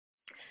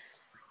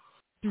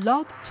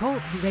Blog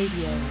Talk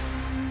Radio.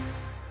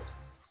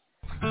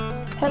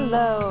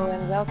 Hello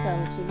and welcome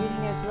to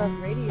Leading Edge Love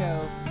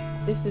Radio.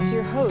 This is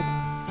your host,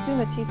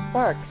 Sumati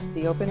Sparks,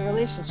 the Open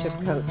Relationship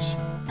Coach.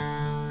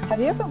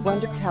 Have you ever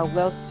wondered how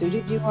well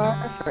suited you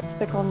are for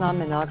ethical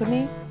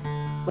non-monogamy?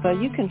 Well,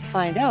 you can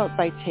find out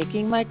by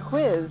taking my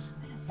quiz.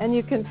 And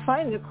you can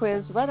find the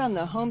quiz right on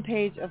the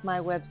homepage of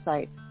my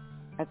website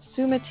at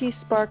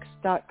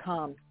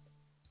sumatisparks.com.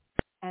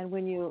 And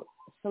when you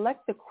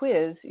select the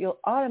quiz, you'll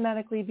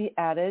automatically be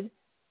added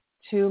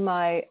to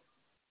my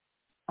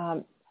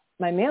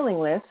mailing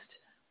list,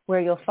 where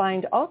you'll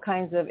find all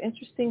kinds of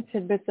interesting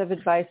tidbits of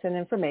advice and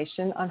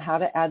information on how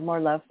to add more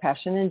love,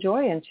 passion, and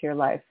joy into your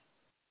life.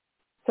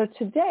 So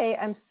today,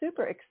 I'm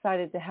super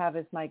excited to have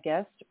as my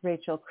guest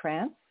Rachel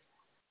Krantz.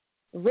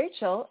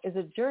 Rachel is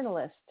a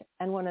journalist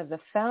and one of the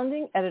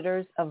founding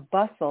editors of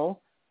Bustle,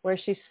 where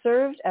she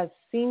served as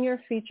senior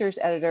features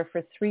editor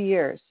for 3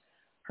 years.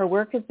 Her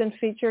work has been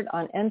featured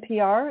on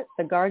NPR,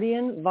 The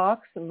Guardian,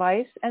 Vox,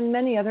 Vice, and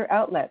many other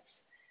outlets.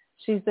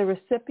 She's the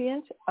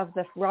recipient of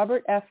the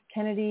Robert F.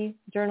 Kennedy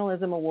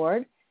Journalism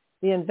Award,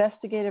 the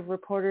Investigative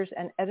Reporters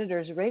and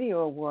Editors Radio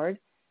Award,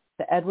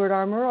 the Edward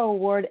R. Murrow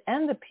Award,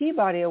 and the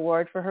Peabody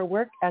Award for her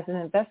work as an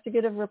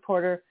investigative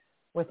reporter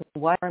with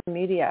Wire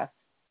Media.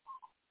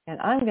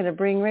 And I'm going to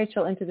bring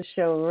Rachel into the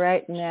show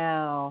right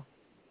now.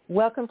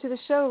 Welcome to the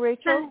show,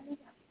 Rachel.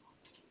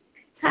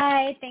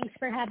 Hi, thanks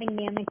for having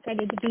me. I'm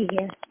excited to be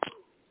here.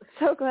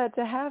 So glad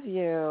to have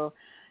you.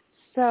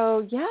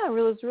 So, yeah, I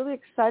was really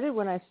excited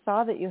when I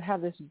saw that you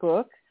have this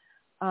book.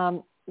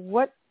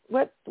 What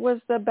was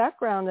the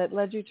background that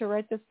led you to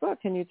write this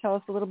book? Can you tell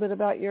us a little bit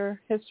about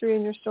your history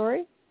and your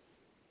story?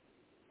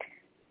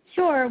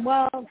 Sure.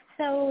 Well,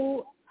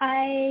 so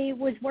I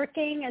was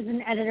working as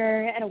an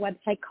editor at a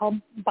website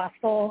called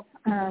Bustle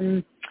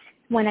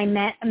when I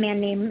met a man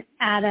named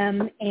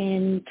Adam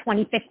in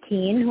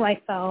 2015, who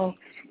I fell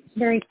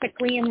very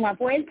quickly in love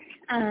with.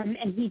 And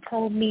he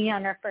told me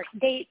on our first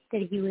date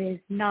that he was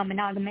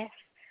non-monogamous,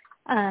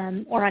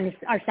 or on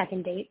our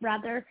second date,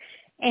 rather,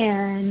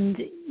 and,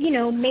 you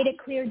know, made it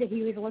clear that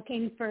he was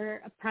looking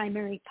for a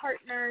primary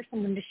partner,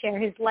 someone to share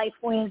his life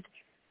with,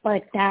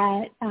 but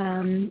that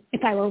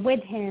if I were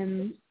with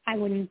him, I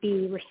wouldn't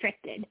be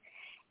restricted.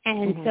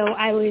 And so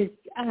I was,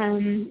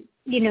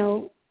 you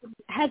know,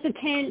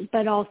 hesitant,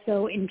 but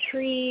also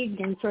intrigued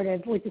and sort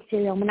of was a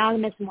serial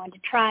monogamous and wanted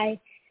to try.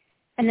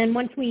 And then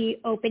once we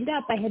opened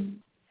up, I had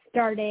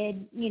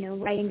started, you know,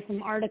 writing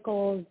some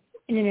articles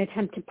in an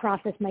attempt to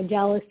process my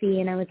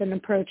jealousy. And I was then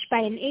approached by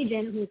an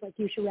agent who was like,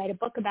 you should write a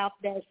book about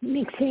this,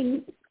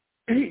 mixing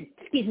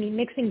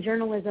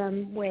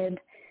journalism with,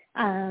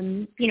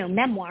 you know,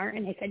 memoir.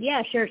 And I said,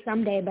 yeah, sure,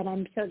 someday, but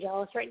I'm so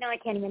jealous right now, I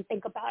can't even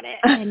think about it.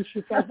 And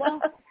she said,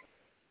 well,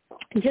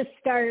 just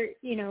start,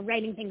 you know,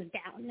 writing things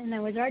down. And I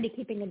was already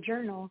keeping a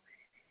journal.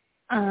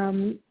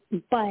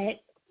 But,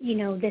 you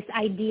know, this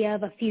idea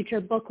of a future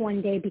book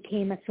one day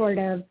became a sort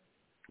of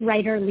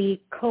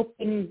writerly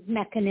coping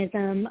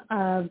mechanism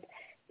of,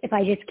 if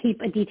I just keep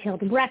a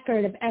detailed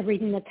record of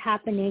everything that's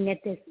happening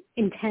at this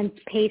intense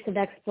pace of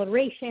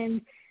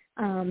exploration,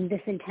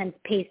 this intense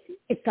pace,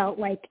 it felt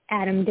like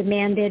Adam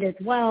demanded as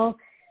well,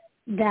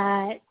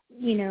 that,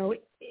 you know,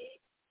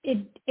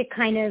 it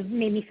kind of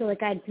made me feel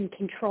like I had some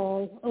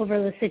control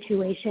over the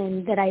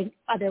situation that I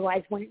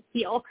otherwise wouldn't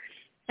feel.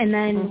 And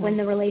then when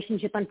the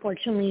relationship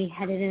unfortunately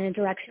headed in a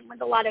direction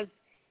with a lot of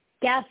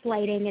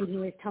gaslighting, and he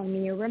was telling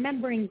me, you're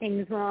remembering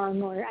things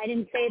wrong, or I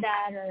didn't say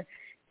that, or,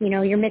 you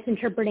know, you're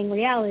misinterpreting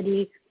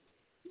reality,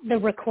 the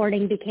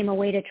recording became a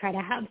way to try to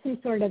have some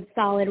sort of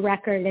solid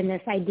record, and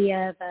this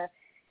idea of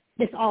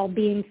this all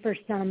being for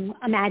some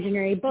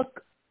imaginary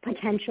book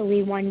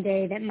potentially one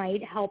day that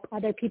might help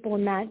other people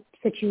in that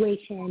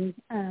situation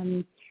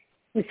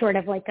was sort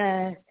of like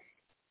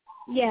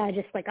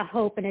just like a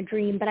hope and a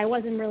dream, but I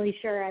wasn't really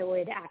sure I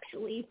would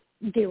actually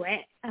do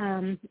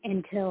it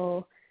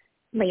until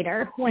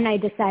later, when I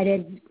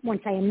decided,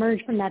 once I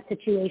emerged from that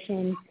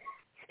situation,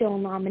 still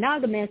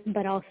non-monogamous,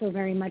 but also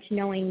very much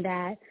knowing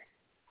that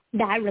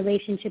that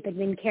relationship had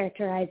been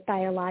characterized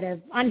by a lot of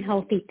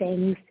unhealthy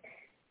things.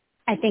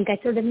 I think I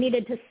sort of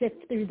needed to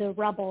sift through the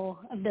rubble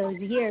of those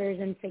years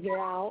and figure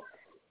out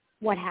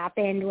what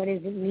happened, what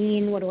does it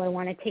mean, what do I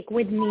want to take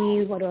with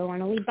me, what do I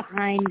want to leave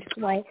behind,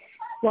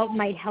 what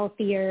might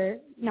healthier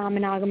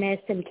non-monogamous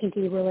and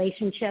kinky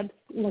relationships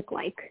look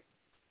like.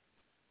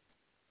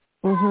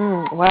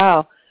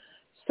 Wow.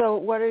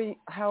 So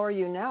how are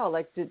you now?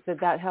 Like, did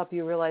that help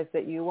you realize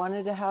that you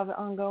wanted to have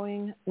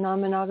ongoing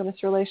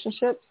non-monogamous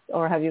relationships,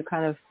 or have you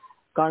kind of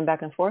gone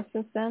back and forth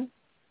since then?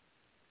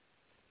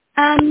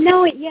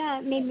 No, it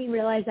made me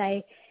realize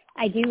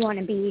I do want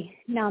to be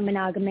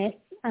non-monogamous,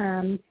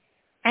 and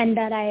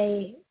that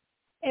I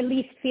at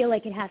least feel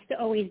like it has to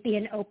always be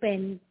an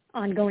open,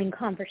 ongoing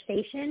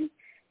conversation.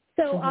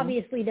 So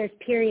obviously there's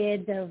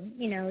periods of,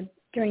 you know,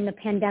 during the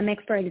pandemic,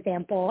 for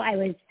example, I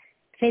was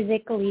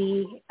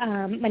physically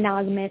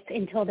monogamous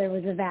until there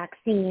was a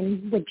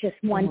vaccine with just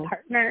one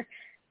partner,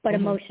 but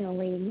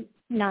emotionally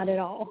not at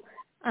all.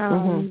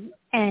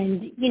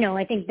 And,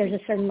 I think there's a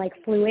certain like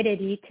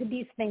fluidity to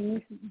these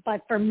things.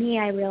 But for me,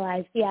 I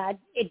realized,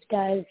 it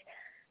does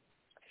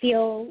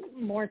feel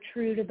more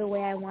true to the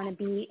way I want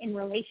to be in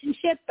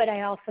relationship, but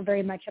I also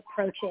very much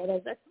approach it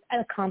as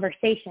a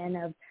conversation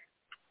of,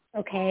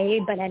 okay,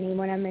 but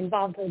anyone I'm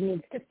involved with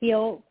needs to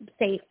feel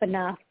safe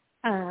enough.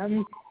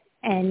 And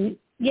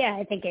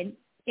I think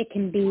it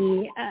can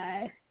be,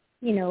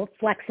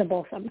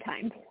 flexible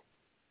sometimes.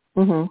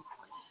 Mm-hmm.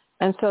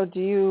 And so do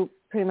you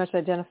pretty much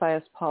identify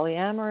as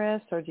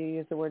polyamorous, or do you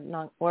use the word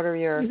what are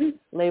your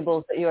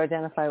labels that you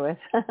identify with?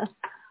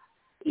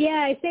 Yeah,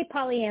 I say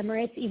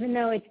polyamorous, even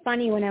though it's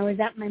funny, when I was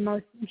at my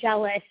most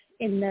jealous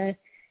in the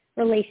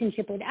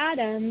relationship with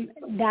Adam,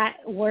 that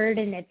word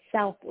in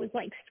itself was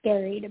like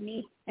scary to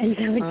me. And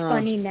so it's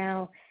funny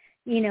now,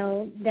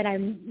 that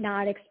I'm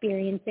not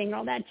experiencing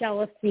all that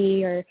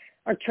jealousy or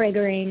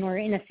triggering or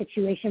in a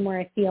situation where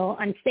I feel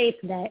unsafe,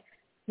 that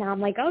now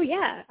I'm like, oh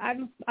yeah,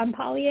 I'm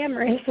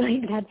polyamorous.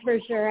 Like, that's for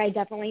sure. I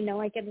definitely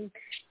know I can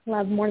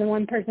love more than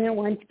one person at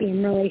once, be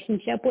in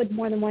relationship with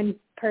more than one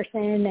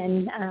person.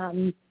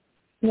 And,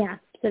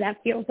 so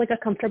that feels like a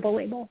comfortable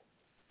label.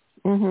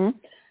 Mm-hmm.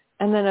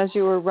 And then as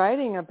you were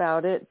writing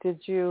about it, did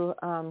you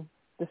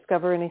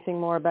discover anything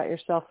more about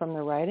yourself from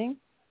the writing?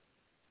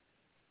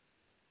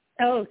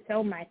 Oh,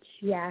 so much.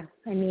 Yeah.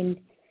 I mean,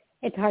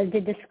 it's hard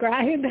to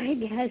describe, I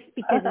guess,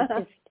 because it's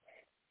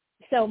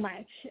just so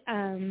much.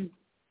 I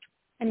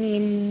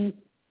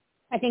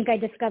think I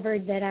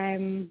discovered that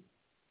I'm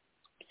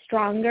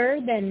stronger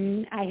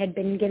than I had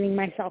been giving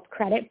myself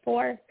credit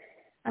for,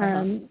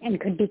 and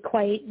could be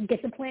quite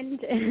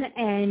disciplined.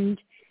 And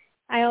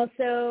I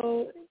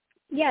also,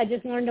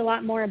 just learned a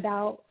lot more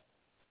about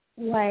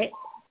what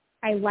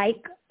I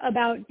like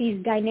about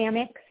these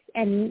dynamics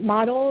and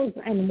models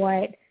and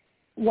what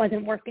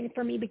wasn't working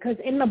for me, because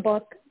in the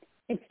book,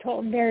 it's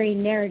told very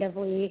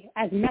narratively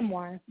as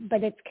memoir,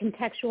 but it's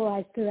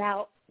contextualized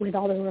throughout with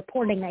all the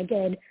reporting I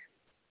did,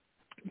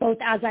 both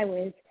as I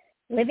was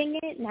living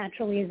it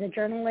naturally as a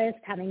journalist,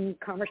 having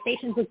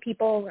conversations with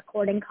people,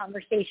 recording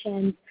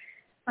conversations,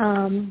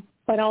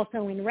 but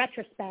also in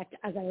retrospect,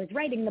 as I was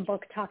writing the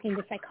book, talking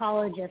to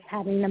psychologists,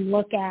 having them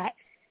look at,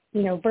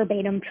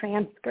 verbatim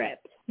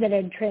transcripts that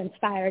had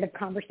transpired of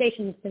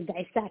conversations to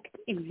dissect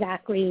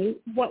exactly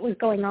what was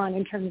going on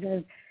in terms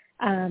of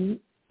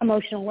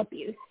emotional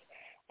abuse,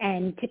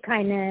 and to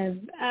kind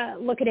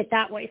of look at it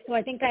that way. So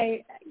I think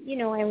I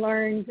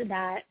learned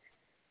that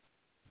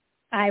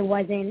I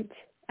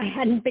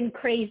hadn't been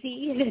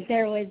crazy, that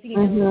there was,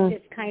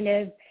 this kind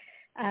of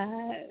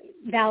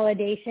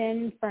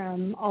validation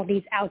from all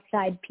these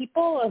outside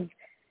people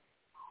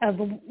of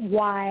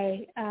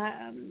why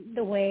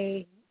the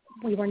way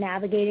we were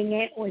navigating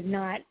it was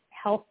not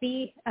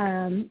healthy,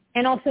 and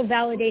also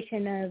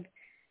validation of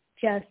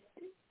just,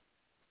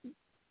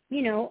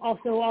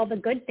 also all the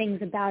good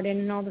things about it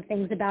and all the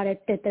things about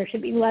it that there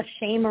should be less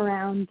shame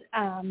around,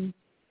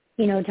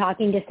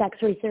 talking to sex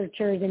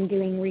researchers and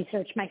doing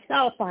research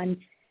myself on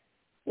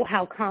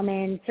how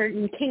common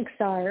certain kinks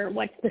are,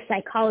 what's the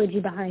psychology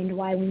behind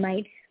why we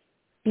might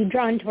be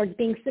drawn towards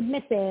being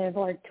submissive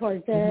or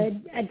towards a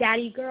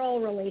daddy-girl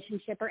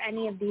relationship, or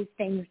any of these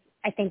things,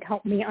 I think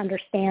help me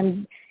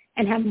understand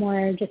and have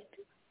more just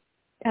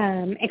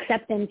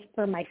acceptance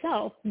for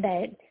myself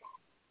that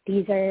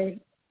these are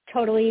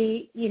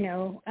totally,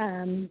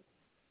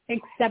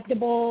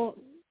 acceptable,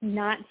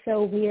 not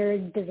so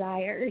weird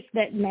desires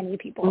that many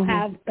people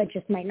have, but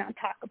just might not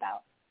talk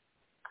about.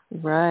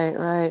 Right,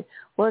 right.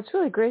 Well, it's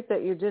really great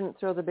that you didn't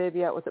throw the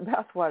baby out with the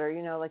bathwater,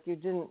 like you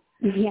didn't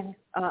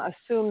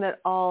assume that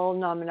all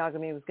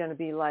non-monogamy was going to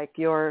be like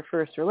your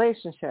first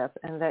relationship,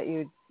 and that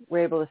you were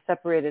able to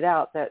separate it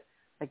out, that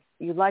like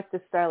you like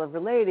this style of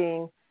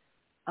relating,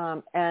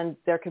 and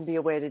there can be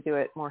a way to do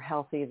it more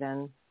healthy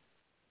than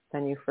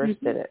you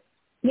first did it.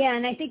 Yeah,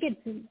 and I think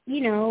it's,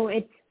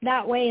 it's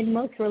that way in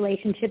most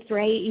relationships,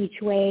 right? Each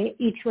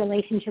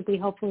relationship we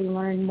hopefully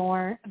learn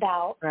more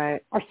about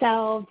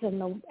ourselves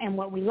and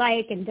what we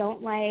like and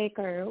don't like,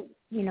 or,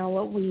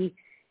 what we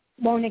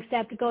won't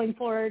accept going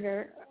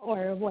forward,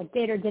 or what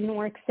did or didn't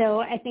work.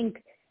 So I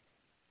think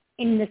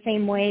in the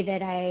same way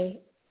that I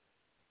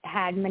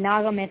had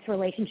monogamous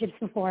relationships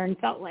before and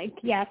felt like,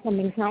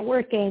 something's not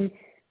working,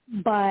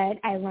 but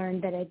I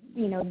learned that,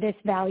 this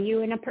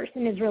value in a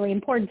person is really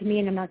important to me,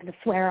 and I'm not going to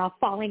swear off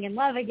falling in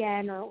love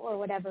again or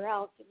whatever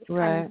else. It was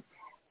kind of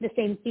the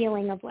same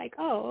feeling of like,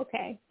 oh,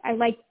 okay, I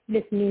like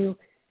this new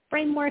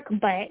framework,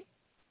 but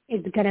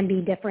it's going to be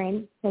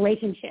different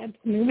relationships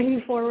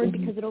moving forward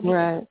because it'll be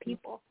different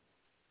people.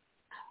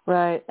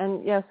 Right.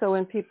 And so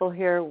when people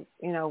hear,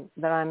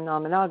 that I'm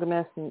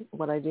non-monogamous and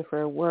what I do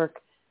for work,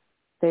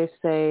 they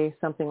say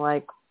something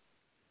like,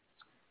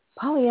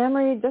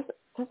 polyamory, does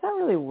that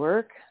really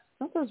work?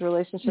 Don't those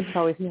relationships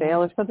always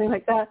fail, or something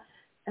like that?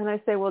 And I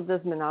say, well,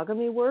 does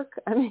monogamy work?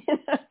 I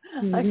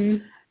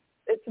mean,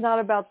 it's not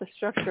about the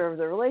structure of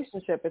the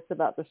relationship. It's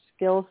about the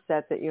skill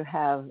set that you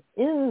have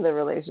in the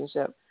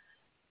relationship.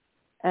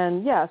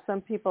 And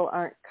some people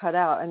aren't cut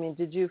out. I mean,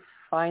 did you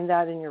find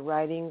that in your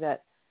writing,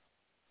 that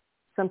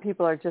some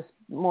people are just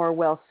more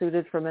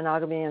well-suited for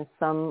monogamy and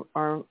some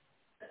are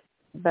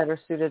better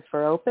suited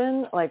for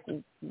open? Like,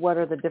 what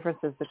are the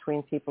differences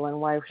between people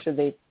and why should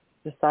they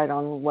decide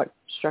on what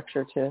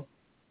structure to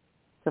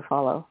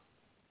follow?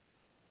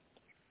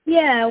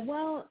 Yeah,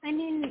 well, I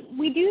mean,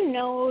 we do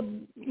know,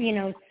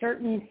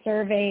 certain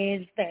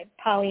surveys that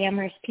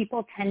polyamorous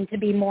people tend to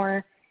be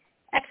more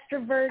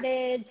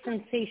extroverted,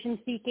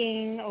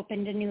 sensation-seeking,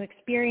 open to new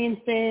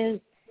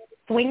experiences.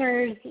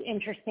 Swingers,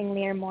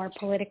 interestingly, are more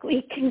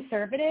politically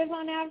conservative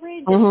on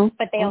average,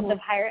 but they also have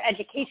higher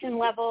education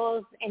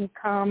levels,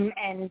 income,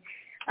 and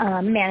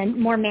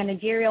more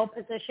managerial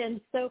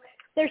positions. So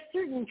there's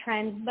certain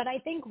trends, but I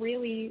think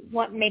really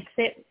what makes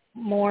it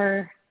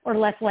more or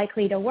less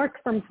likely to work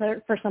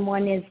for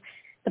someone is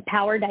the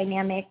power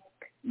dynamic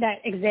that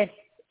exists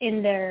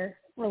in their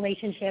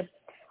relationship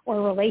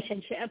or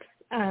relationships,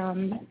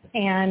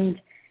 and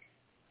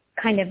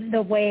kind of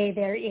the way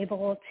they're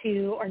able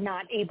to or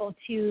not able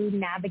to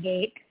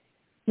navigate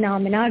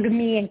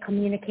non-monogamy and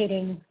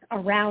communicating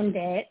around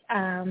it.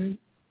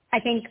 I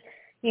think,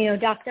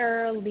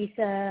 Dr.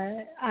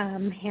 Lisa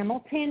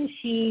Hamilton,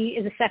 she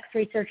is a sex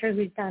researcher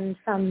who's done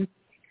some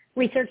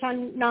research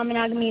on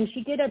non-monogamy, and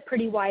she did a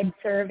pretty wide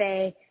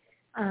survey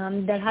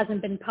that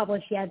hasn't been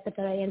published yet, but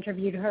that I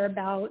interviewed her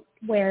about,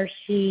 where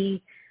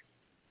she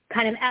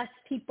kind of asked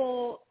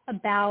people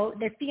about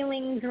their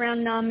feelings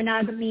around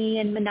non-monogamy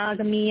and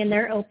monogamy and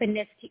their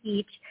openness to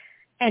each,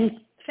 and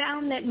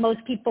found that most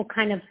people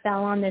kind of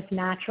fell on this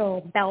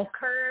natural bell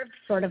curve,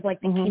 sort of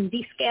like the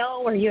Kinsey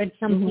scale, where you had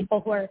some people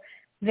who are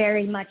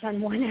very much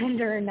on one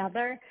end or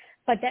another,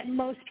 but that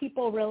most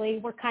people really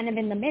were kind of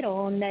in the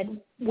middle, and that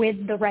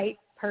with the right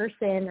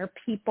person or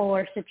people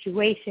or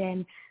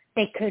situation,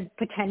 they could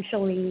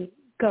potentially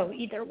go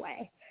either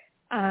way.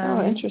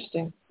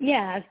 Interesting.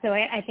 Yeah, so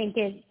I think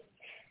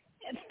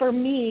for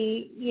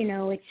me,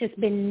 it's just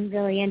been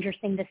really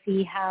interesting to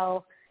see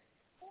how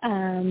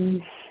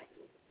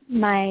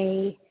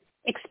my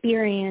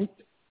experience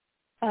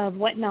of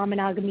what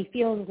non-monogamy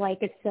feels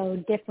like is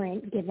so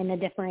different given a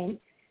different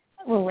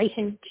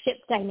relationship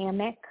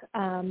dynamic,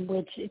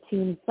 which it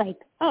seems like,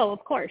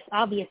 of course,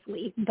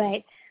 obviously.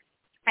 But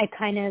I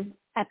kind of,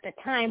 at the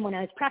time when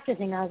I was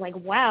practicing, I was like,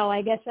 wow,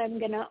 I guess I'm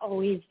going to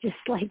always just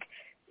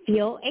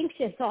feel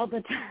anxious all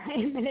the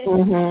time, and,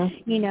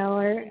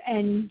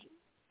 and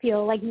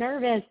feel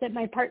nervous that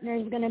my partner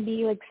is going to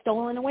be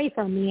stolen away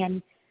from me.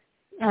 And,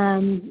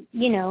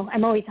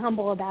 I'm always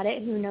humble about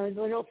it. Who knows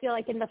what it'll feel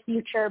like in the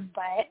future,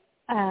 but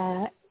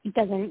it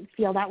doesn't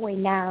feel that way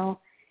now.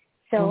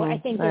 So I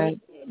think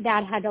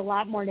that had a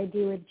lot more to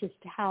do with just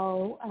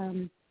how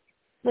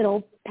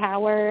little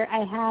power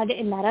I had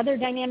in that other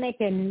dynamic,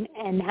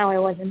 and how I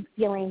wasn't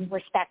feeling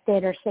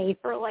respected or safe,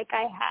 or like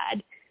I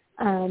had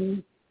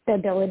the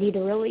ability to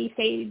really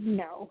say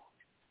no.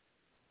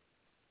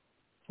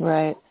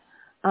 Right.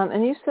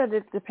 And you said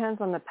it depends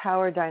on the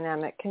power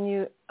dynamic. Can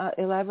you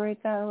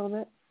elaborate that a little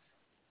bit?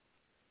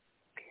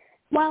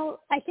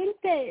 Well, I think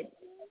that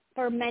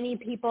for many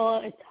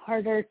people, it's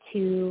harder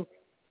to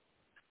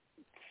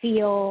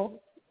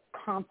feel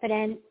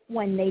confident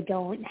when they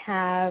don't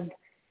have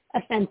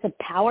a sense of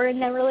power in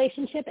their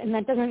relationship. And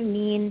that doesn't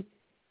mean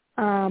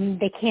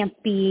they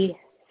can't be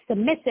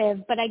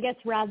submissive, but I guess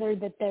rather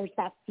that there's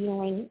that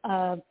feeling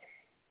of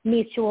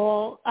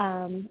mutual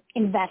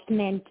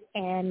investment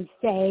and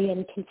say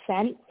and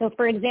consent. So,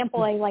 for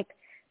example, I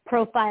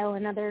profile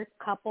another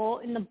couple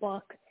in the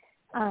book,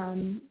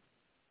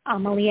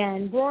 Amalia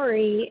and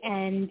Rory,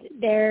 and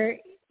they're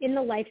in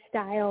the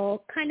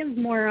lifestyle kind of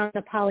more on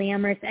the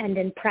polyamorous end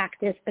in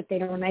practice, but they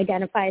don't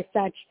identify as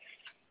such.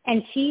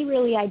 And she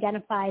really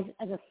identifies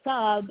as a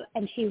sub,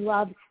 and she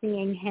loves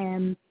seeing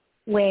him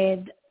with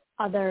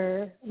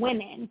other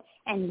women,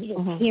 and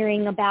just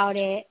hearing about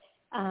it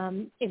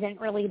isn't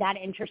really that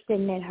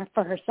interested in her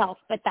for herself,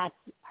 but that's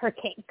her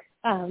kink.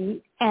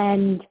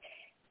 And,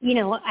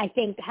 I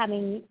think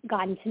having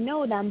gotten to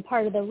know them,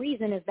 part of the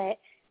reason is that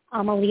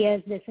Amalia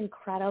is this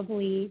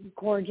incredibly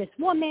gorgeous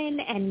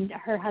woman, and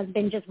her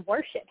husband just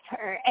worships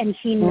her, and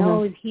she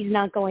knows he's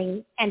not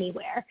going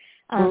anywhere.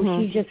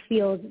 She just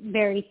feels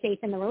very safe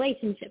in the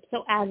relationship.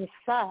 So as a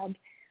sub,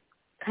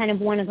 kind of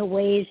one of the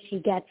ways she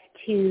gets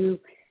to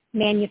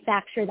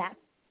manufacture that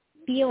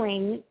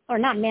feeling, or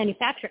not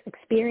manufacture,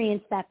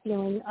 experience that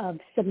feeling of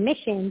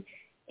submission,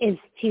 is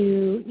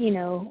to,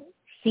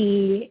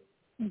 see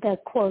the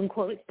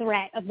quote-unquote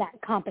threat of that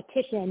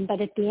competition.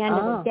 But at the end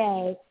of the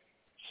day,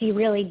 she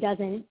really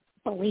doesn't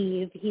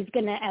believe he's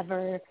going to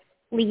ever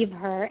leave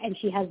her, and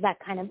she has that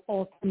kind of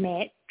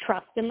ultimate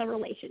trust in the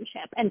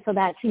relationship. And so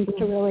that seems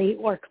to really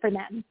work for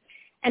them.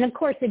 And of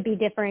course, it'd be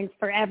different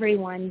for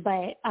everyone,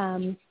 but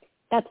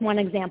that's one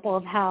example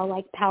of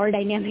how power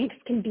dynamics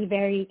can be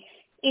very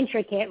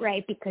intricate,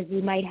 right? Because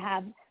you might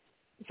have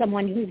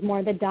someone who's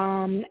more the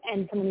dom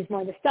and someone who's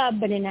more the sub,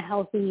 but in a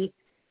healthy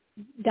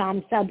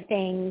dom-sub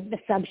thing, the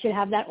sub should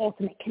have that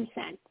ultimate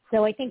consent.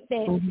 So I think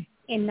that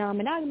in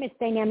non-monogamous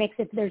dynamics,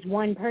 if there's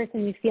one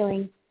person who's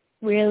feeling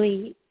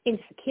really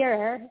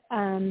insecure,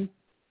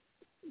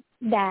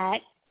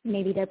 that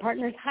maybe their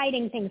partner's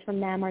hiding things from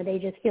them, or they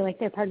just feel like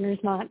their partner's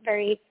not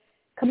very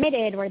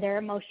committed, or their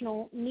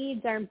emotional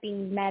needs aren't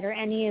being met, or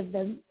any of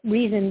the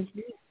reasons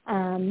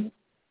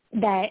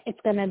that it's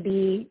going to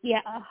be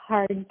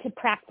hard to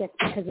practice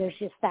because there's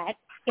just that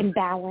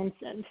imbalance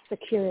of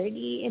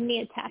security in the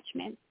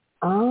attachment.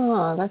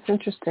 Oh, that's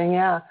interesting.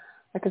 Yeah,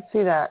 I could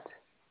see that.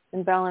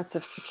 Imbalance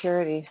of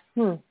security.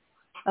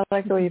 I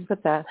like the way you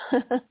put that.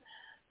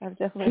 I've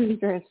definitely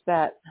experienced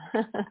that.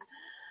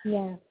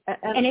 Yeah.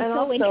 And it's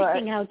so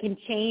interesting how it can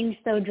change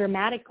so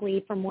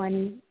dramatically from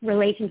one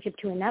relationship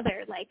to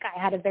another. Like I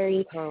had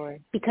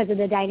because of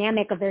the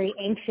dynamic, a very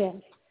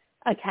anxious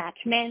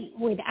attachment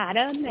with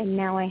Adam, and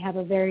now I have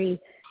a very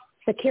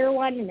secure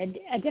one in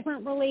a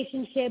different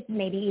relationship,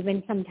 maybe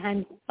even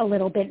sometimes a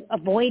little bit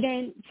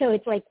avoidant. So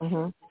it's like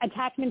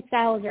attachment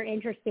styles are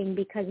interesting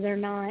because they're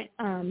not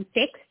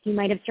fixed. You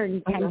might have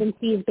certain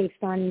tendencies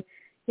based on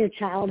your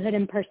childhood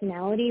and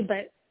personality,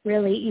 but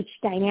really each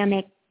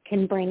dynamic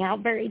can bring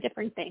out very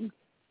different things.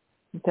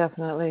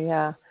 Definitely,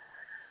 yeah.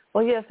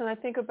 Well, yes, and I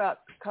think about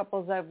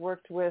couples I've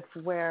worked with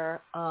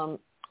where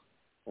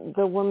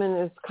the woman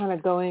is kind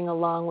of going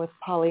along with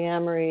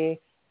polyamory,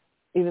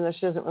 even though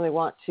she doesn't really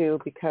want to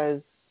because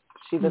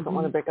she doesn't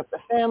want to break up the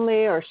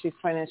family, or she's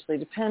financially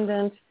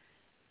dependent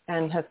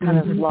and has kind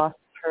of lost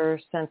her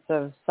sense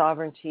of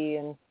sovereignty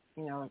and,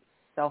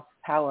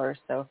 self-power.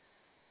 So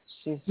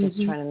she's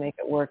just trying to make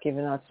it work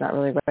even though it's not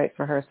really right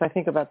for her. So I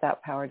think about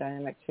that power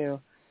dynamic too.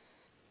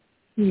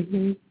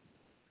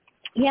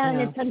 Yeah,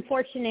 and it's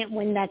unfortunate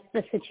when that's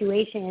the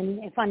situation,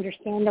 if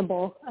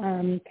understandable,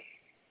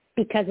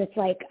 because it's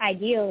like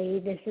ideally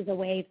this is a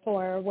way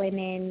for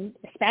women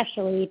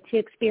especially to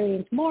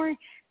experience more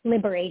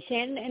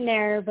liberation in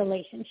their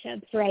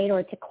relationships, right,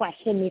 or to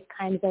question these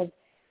kinds of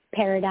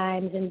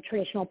paradigms and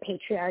traditional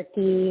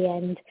patriarchy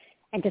and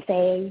to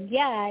say,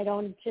 I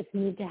don't just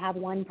need to have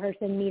one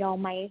person meet all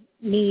my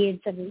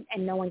needs and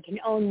no one can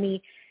own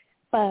me.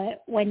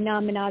 But when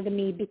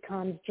non-monogamy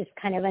becomes just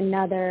kind of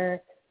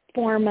another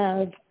form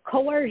of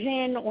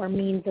coercion or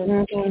means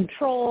of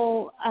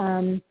control,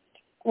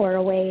 or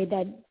a way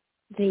that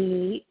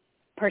the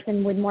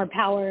person with more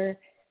power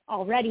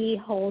already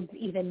holds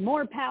even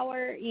more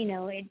power,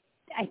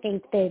 I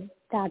think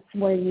that's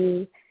where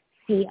you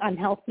see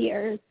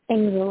unhealthier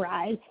things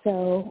arise.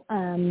 So,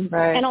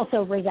 and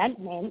also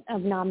resentment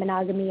of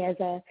non-monogamy as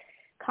a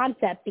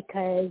concept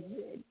because,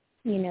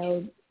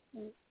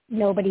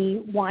 nobody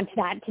wants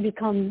that to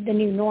become the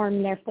new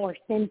norm they're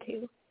forced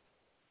into.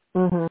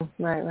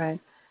 Right.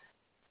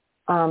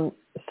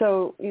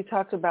 So you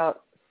talked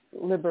about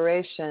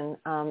liberation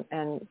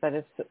and that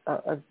it's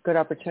a good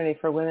opportunity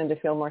for women to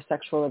feel more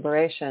sexual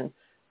liberation.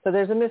 So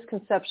there's a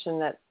misconception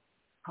that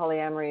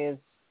polyamory is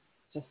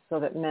just so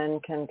that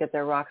men can get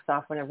their rocks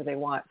off whenever they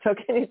want. So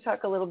can you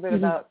talk a little bit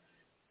about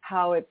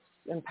how it's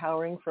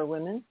empowering for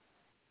women?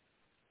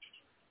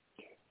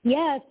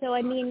 Yeah, so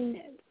I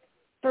mean,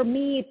 for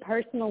me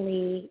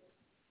personally,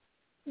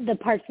 the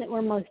parts that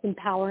were most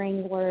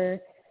empowering were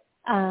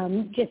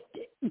just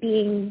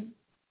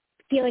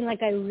feeling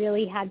like I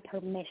really had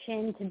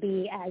permission to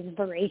be as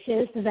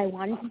voracious as I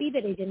wanted to be,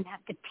 that I didn't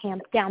have to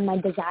tamp down my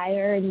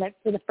desire, and that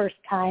for the first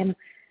time,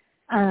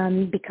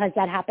 because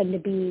that happened to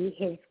be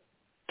his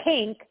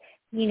kink,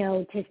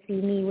 to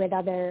see me with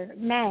other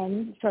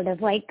men, sort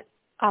of like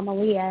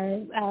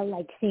Amalia,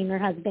 like seeing her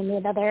husband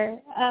with other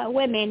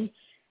women,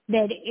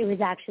 that it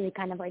was actually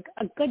kind of like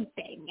a good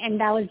thing. And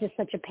that was just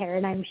such a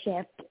paradigm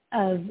shift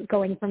of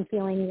going from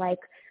feeling like,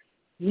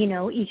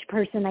 each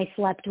person I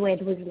slept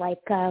with was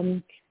like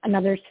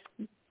another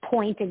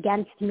point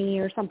against me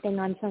or something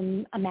on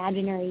some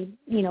imaginary,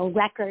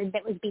 record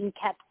that was being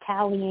kept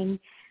tallying,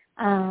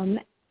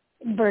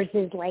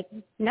 versus like,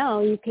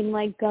 no, you can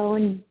like go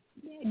and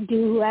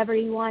do whoever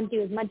you want,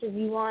 do as much as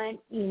you want,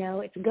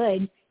 it's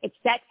good, it's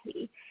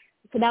sexy.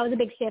 So that was a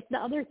big shift. The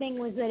other thing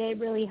was that it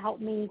really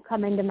helped me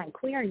come into my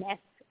queerness,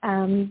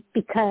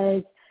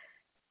 because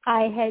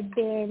I had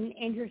been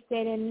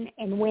interested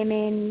in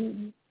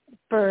women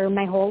for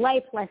my whole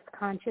life, less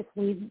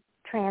consciously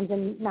trans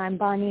and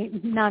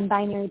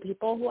non-binary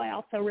people, who I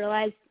also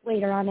realized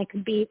later on I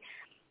could be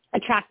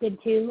attracted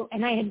to.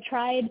 And I had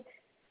tried,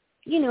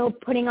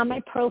 putting on my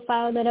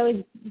profile that I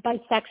was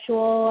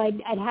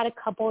bisexual. I'd had a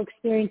couple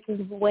experiences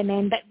with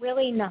women, but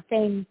really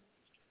nothing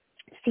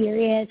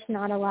serious,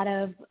 not a lot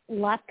of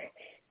luck.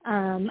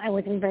 I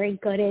wasn't very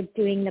good at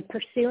doing the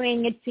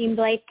pursuing, it seemed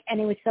like, and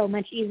it was so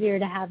much easier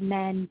to have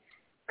men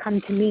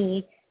come to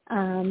me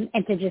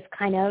and to just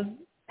kind of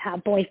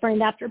have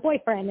boyfriend after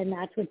boyfriend, and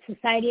that's what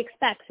society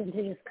expects, and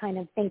to just kind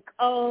of think,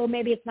 oh,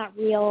 maybe it's not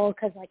real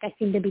because like I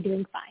seem to be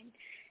doing fine.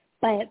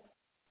 But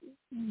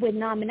with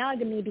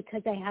non-monogamy,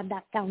 because I had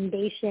that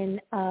foundation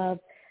of,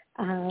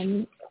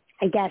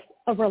 I guess,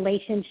 a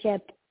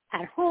relationship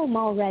at home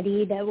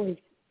already that was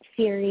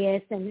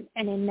serious and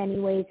in many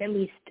ways, at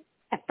least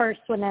at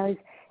first when I was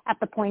at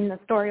the point in the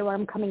story where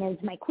I'm coming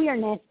into my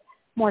queerness,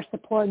 more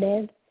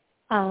supportive,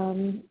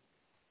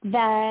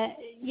 that,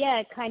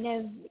 kind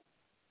of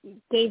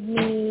gave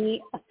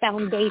me a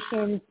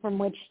foundation from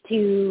which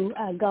to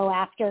go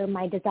after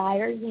my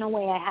desires in a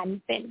way I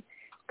hadn't been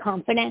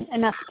confident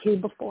enough to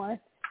before.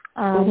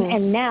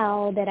 And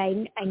now that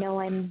I know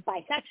I'm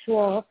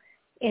bisexual,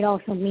 it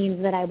also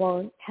means that I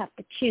won't have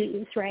to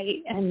choose,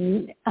 right?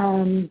 And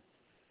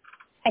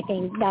I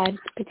think that's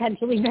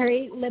potentially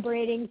very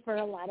liberating for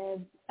a lot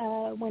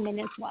of women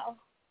as well.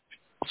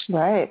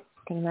 Right.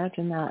 I can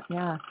imagine that,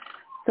 yeah.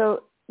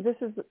 So this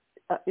is,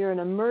 you're an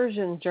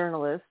immersion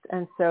journalist,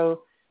 and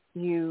so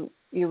you're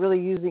really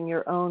using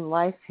your own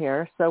life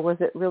here. So was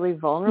it really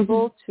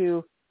vulnerable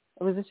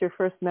was this your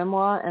first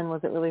memoir, and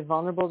was it really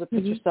vulnerable to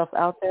put yourself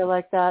out there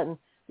like that? And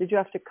did you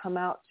have to come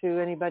out to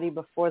anybody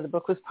before the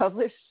book was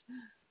published?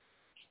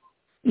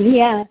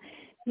 Yeah,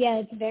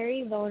 it's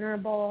very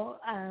vulnerable.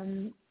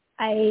 I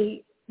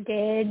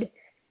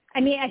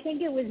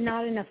think it was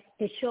not an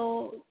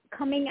official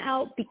coming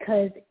out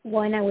because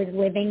when I was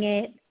living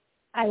it,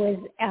 I was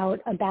out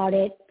about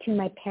it to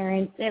my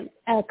parents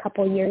a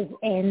couple years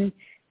in,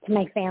 to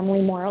my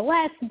family more or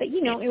less, but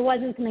it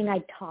wasn't something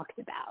I talked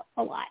about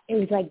a lot. It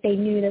was like they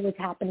knew that was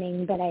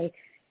happening, but I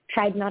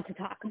tried not to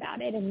talk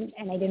about it, and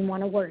I didn't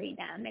want to worry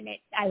them, and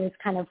I was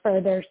kind of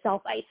further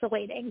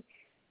self-isolating.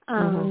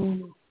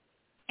 And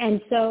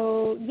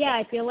so,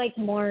 I feel like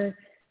more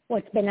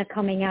what's been a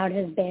coming out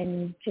has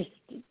been just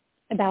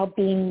about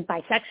being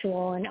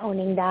bisexual and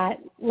owning that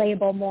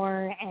label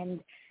more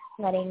and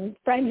letting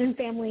friends and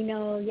family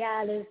know,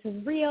 this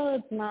is real,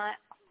 it's not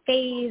a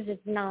phase,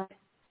 it's not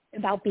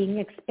about being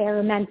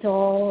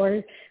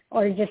experimental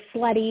or just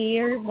slutty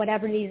or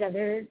whatever these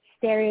other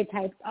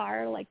stereotypes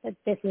are, like that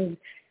this is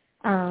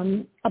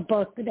a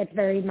book that's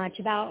very much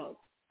about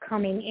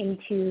coming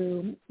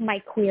into my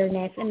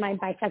queerness and my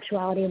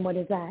bisexuality and what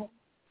does that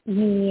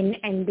mean,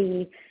 and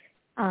the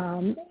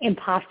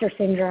imposter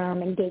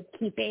syndrome and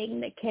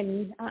gatekeeping that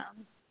can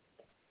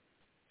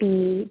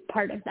be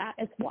part of that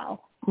as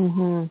well.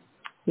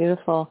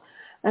 Beautiful.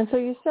 And so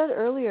you said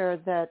earlier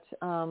that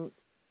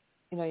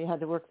you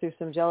had to work through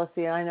some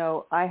jealousy. And I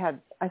know I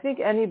think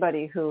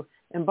anybody who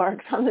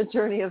embarks on the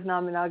journey of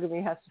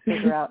non-monogamy has to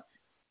figure out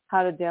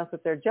how to dance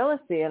with their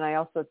jealousy. And I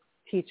also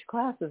teach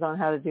classes on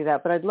how to do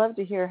that. But I'd love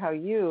to hear how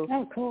you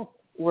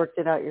worked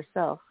it out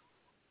yourself.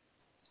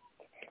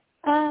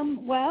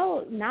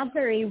 Well, not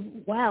very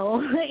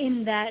well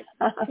in that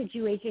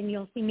situation.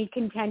 You'll see me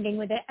contending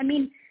with it. I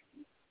mean,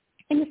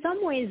 in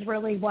some ways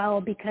really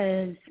well,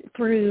 because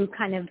through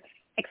kind of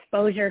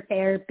exposure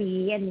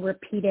therapy and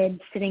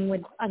repeated sitting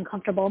with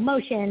uncomfortable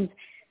emotions,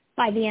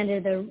 by the end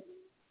of the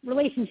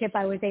relationship,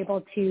 I was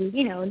able to,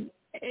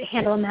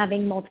 handle him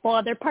having multiple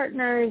other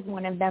partners,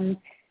 one of them,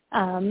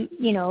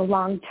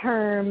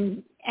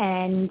 long-term,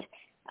 and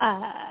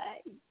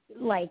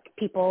like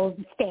people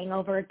staying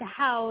over at the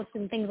house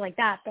and things like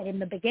that in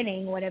the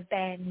beginning would have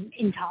been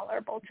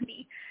intolerable to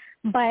me.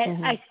 But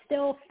I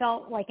still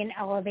felt like an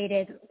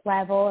elevated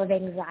level of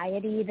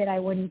anxiety that I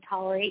wouldn't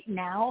tolerate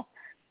now.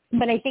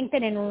 But I think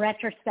that in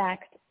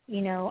retrospect,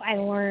 I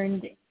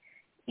learned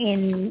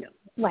in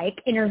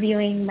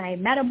interviewing my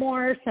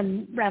metamor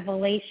some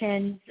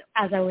revelations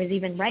as I was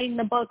even writing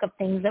the book of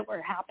things that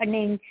were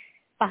happening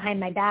behind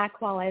my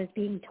back while I was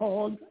being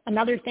told.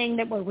 Another thing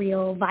that were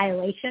real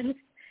violations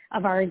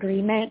of our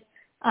agreement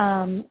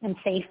and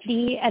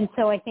safety. And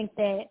so I think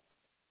that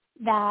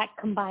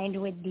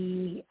combined with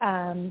the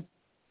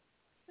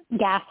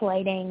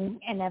gaslighting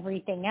and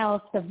everything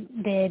else,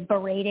 the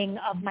berating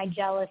of my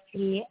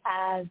jealousy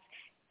as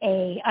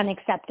a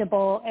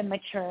unacceptable,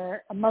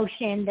 immature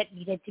emotion that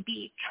needed to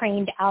be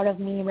trained out of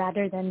me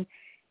rather than,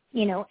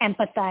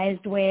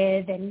 empathized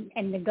with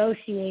and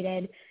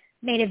negotiated,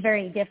 made it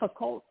very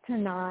difficult to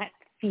not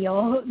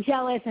feel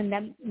jealous. And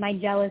that my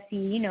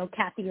jealousy,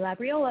 Kathy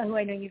Labriola, who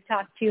I know you've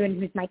talked to and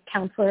who's my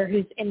counselor,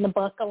 who's in the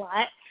book a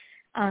lot,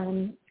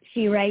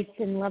 she writes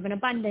in Love and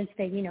Abundance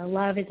that,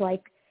 love is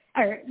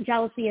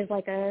jealousy is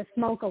like a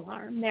smoke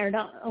alarm there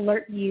to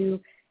alert you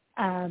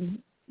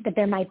that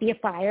there might be a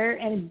fire,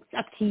 and it's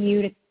up to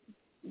you to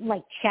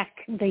check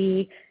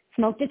the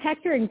smoke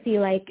detector and see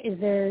is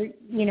there,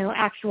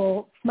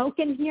 actual smoke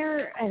in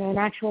here and an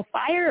actual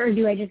fire, or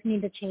do I just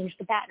need to change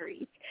the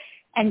batteries?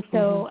 And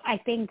so I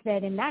think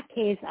that in that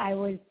case,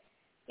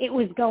 it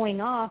was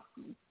going off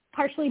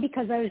partially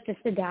because I was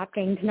just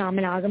adapting to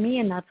non-monogamy,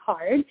 and that's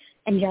hard,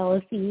 and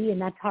jealousy, and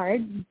that's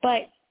hard,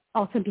 but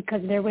also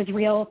because there was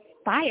real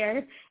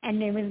fire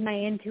and it was my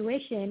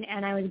intuition,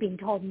 and I was being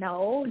told,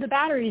 no, the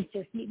batteries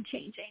just need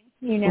changing,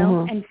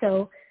 And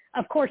so,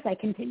 of course, I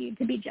continued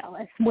to be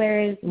jealous,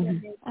 whereas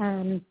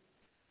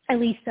at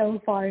least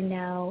so far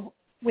now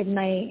with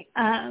my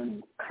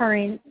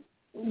current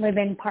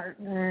live-in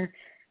partner,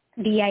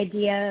 the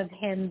idea of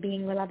him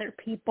being with other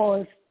people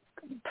is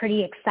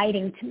pretty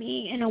exciting to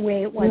me in a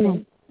way it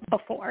wasn't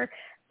before.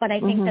 But I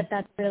think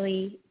that's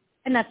really,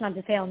 and that's not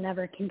to say I'll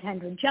never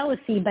contend with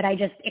jealousy, but I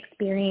just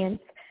experience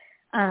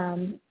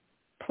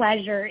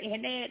pleasure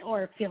in it,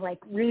 or feel like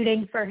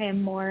rooting for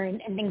him more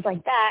and things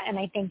like that. And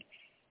I think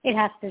it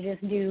has to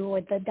just do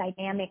with the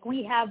dynamic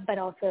we have, but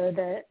also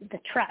the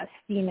trust,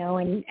 you know,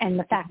 and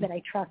the fact that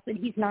I trust that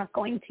he's not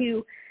going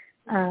to,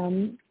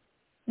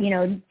 you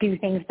know, do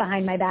things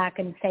behind my back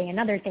and say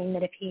another thing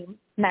that if he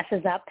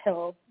messes up,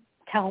 he'll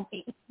tell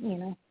me, you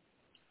know.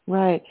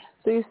 Right.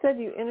 So you said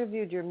you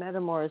interviewed your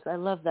metamors. I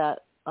love that.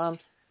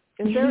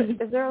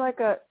 Is there like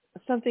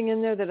something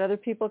in there that other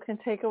people can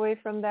take away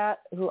from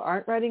that who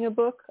aren't writing a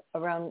book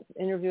around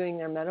interviewing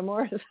their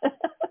metamors?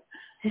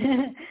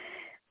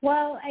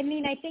 Well, I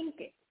mean, I think,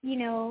 you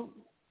know,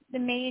 the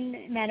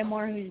main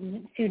metamor,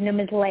 whose pseudonym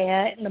is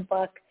Leia in the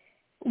book,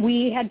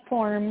 we had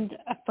formed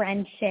a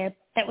friendship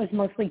that was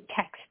mostly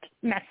text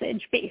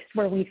message based,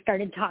 where we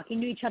started talking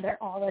to each other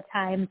all the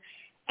time.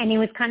 And it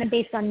was kind of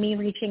based on me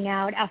reaching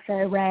out after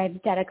I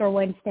read Dedeker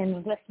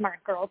Winston's The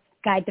Smart Girl's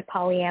Guide to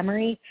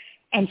Polyamory.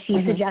 And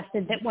she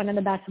suggested that one of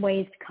the best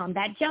ways to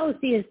combat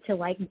jealousy is to,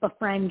 like,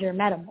 befriend your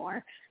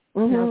metamor.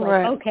 And I was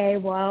like, okay,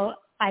 well,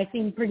 I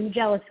seem pretty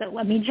jealous, so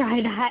let me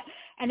try that.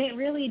 And it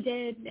really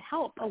did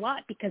help a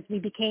lot because we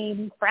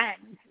became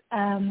friends.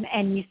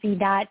 And you see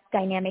that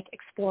dynamic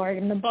explored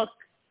in the book,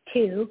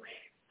 too.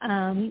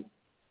 And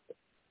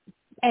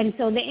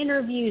so the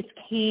interviews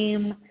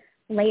came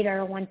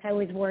later once I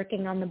was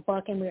working on the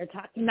book and we were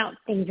talking about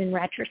things in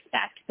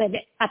retrospect. But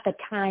at the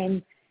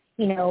time,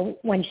 you know,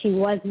 when she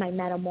was my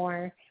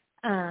metamor,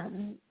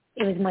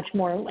 it was much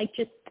more like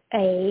just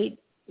a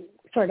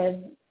sort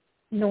of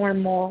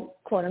normal,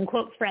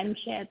 quote-unquote,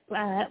 friendship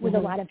with a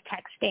lot of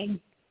texting.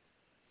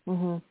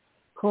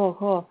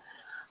 Cool.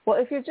 Well,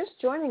 if you're just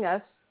joining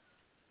us,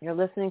 you're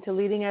listening to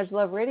Leading Edge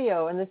Love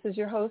Radio, and this is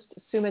your host,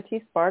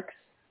 Sumati Sparks.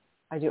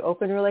 I do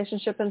open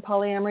relationship and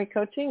polyamory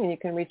coaching, and you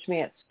can reach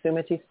me at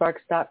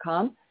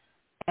sumatisparks.com.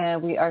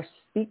 And we are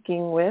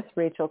speaking with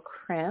Rachel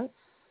Krantz.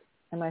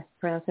 Am I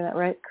pronouncing that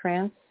right?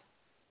 Kranz?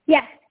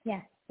 Yeah.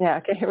 Yeah,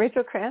 okay.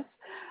 Rachel Krantz,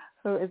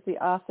 who is the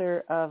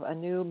author of a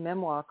new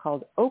memoir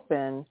called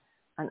Open,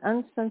 an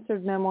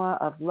uncensored memoir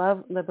of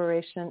love,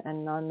 liberation,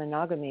 and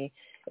non-monogamy.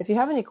 If you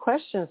have any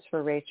questions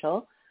for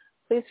Rachel,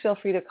 please feel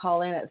free to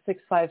call in at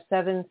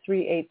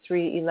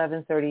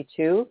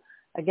 657-383-1132.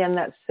 Again,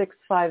 that's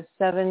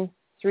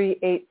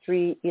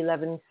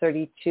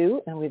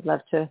 657-383-1132, and we'd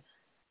love to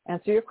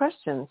answer your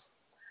questions.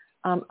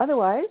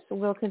 Otherwise,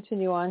 we'll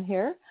continue on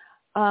here.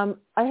 I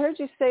heard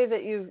you say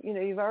that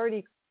you've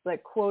already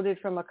like quoted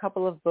from a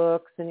couple of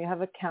books, and you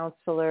have a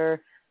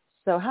counselor.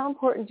 So how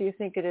important do you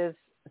think it is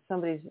if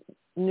somebody's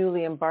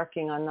newly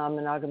embarking on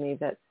non-monogamy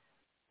that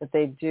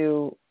they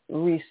do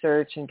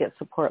research and get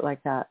support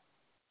like that?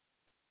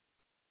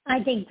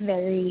 I think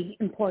very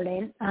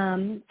important.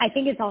 I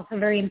think it's also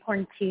very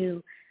important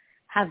to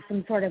have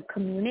some sort of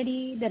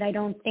community that I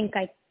don't think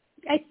I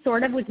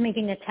sort of was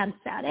making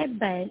attempts at it,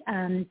 but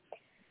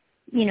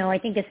you know, I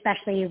think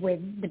especially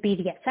with the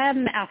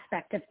BDSM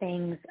aspect of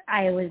things,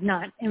 I was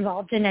not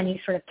involved in any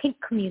sort of kink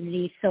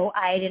community, so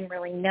I didn't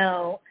really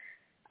know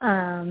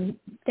that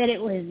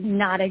it was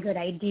not a good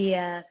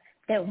idea,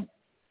 that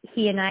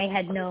he and I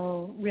had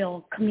no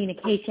real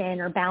communication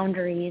or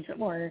boundaries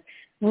or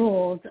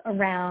rules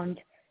around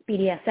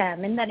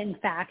BDSM, and that in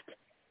fact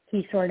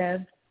he sort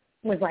of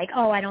was like,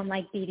 oh, I don't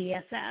like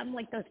BDSM,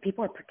 like those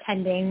people are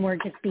pretending, we're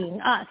just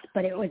being us,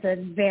 but it was a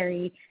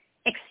very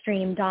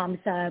extreme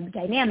dom-sub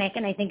dynamic.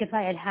 And I think if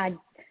I had had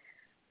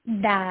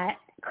that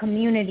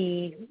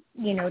community,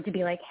 you know, to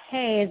be like,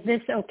 hey, is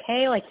this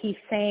okay? Like he's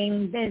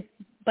saying this,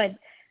 but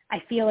I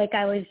feel like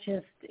I was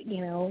just,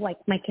 you know, like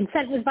my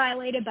consent was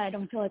violated, but I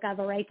don't feel like I have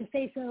a right to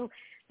say so,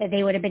 that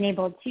they would have been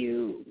able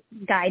to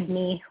guide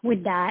me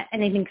with that.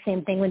 And I think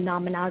same thing with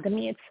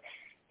non-monogamy. It's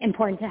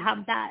important to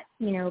have that,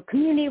 you know,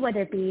 community,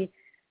 whether it be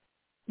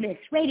this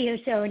radio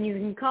show and you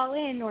can call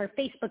in, or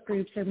Facebook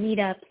groups or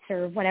meetups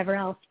or whatever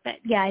else. But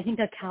yeah, I think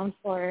a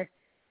counselor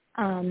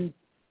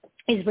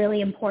is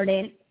really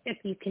important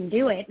if you can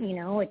do it. You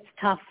know, it's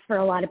tough for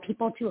a lot of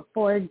people to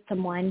afford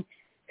someone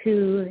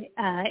who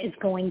is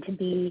going to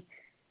be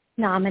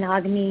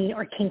non-monogamy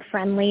or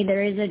kink-friendly.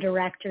 There is a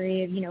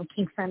directory of, you know,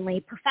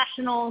 kink-friendly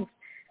professionals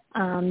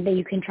that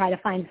you can try to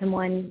find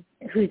someone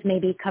who's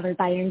maybe covered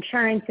by your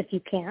insurance if you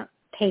can't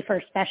pay for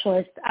a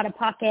specialist out of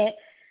pocket.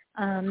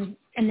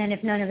 And then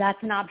if none of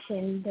that's an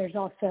option, there's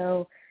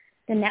also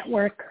the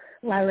network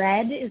La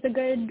Red is a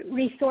good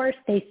resource.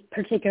 They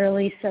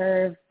particularly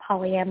serve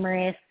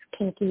polyamorous,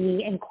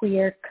 kinky, and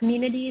queer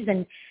communities.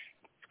 And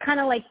it's kind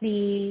of like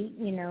the,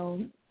 you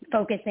know,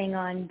 focusing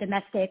on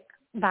domestic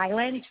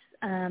violence.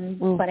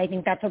 But I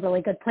think that's a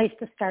really good place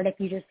to start if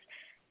you just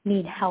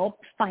need help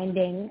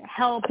finding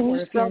help, or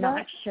if you're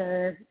not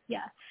sure.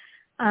 Yeah.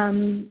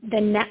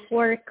 The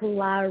network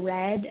La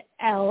Red,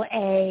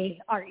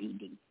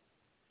 LARED.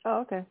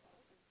 Oh, okay.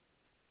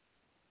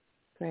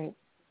 Great.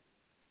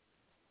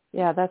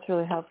 Yeah, that's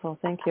really helpful.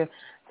 Thank you.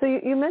 So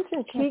you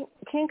mentioned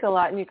kink a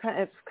lot, and it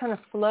kind of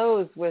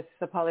flows with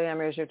the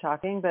polyamorous you're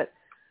talking. But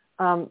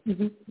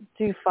do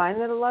you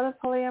find that a lot of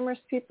polyamorous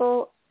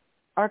people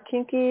are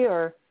kinky,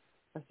 or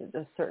is it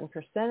a certain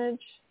percentage?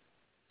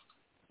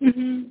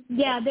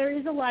 Yeah, there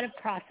is a lot of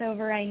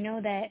crossover. I know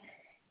that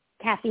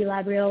Kathy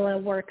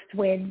Labriola works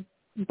with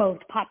both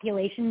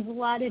populations a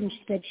lot, and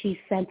that she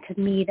said to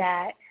me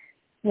that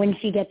when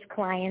she gets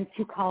clients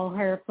who call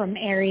her from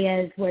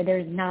areas where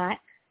there's not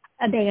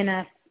a big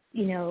enough,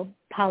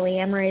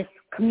 polyamorous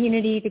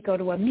community to go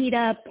to a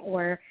meetup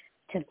or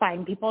to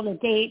find people to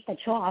date, that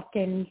she'll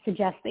often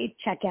suggest they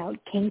check out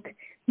kink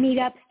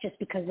meetups, just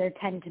because there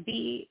tend to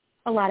be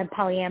a lot of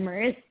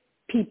polyamorous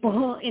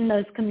people in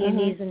those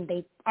communities, and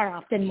they are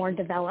often more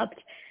developed.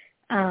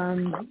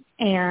 And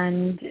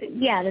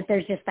that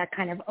there's just that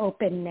kind of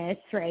openness,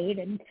 right,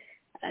 and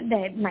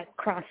that might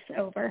cross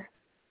over.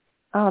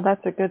 Oh,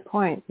 that's a good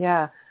point.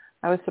 Yeah.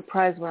 I was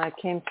surprised when I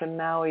came to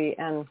Maui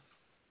and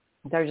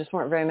there just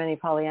weren't very many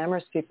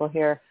polyamorous people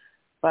here.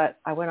 But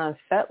I went on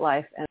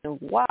FetLife and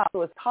wow, it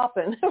was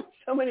popping. There were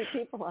so many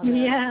people on there.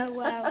 Yeah,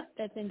 wow,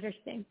 that's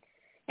interesting.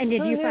 And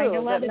did you find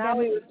a lot of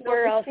them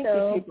were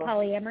also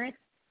polyamorous?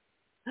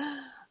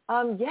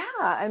 Yeah,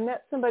 I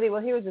met somebody,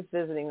 well, he was just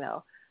visiting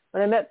though,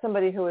 but I met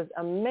somebody who was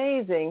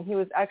amazing. He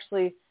was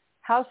actually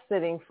house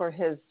sitting for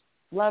his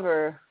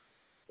lover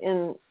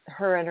in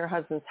her and her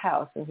husband's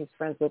house, and he's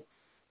friends with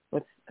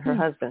her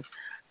husband.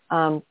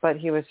 But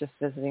he was just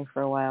visiting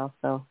for a while,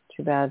 so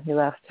too bad he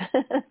left.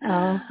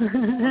 Oh.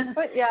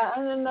 But yeah,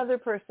 and another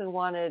person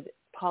wanted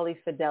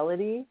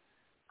polyfidelity.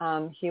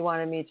 He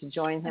wanted me to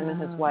join him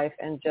and his wife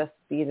and just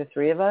be the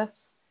three of us.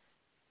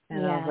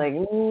 And I was like,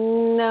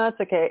 no, it's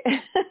okay.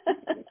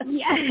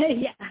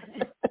 Yeah.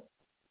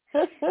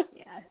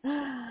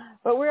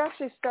 But we're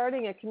actually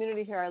starting a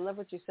community here. I love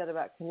what you said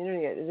about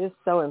community. It is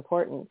so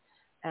important.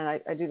 And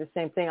I do the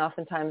same thing.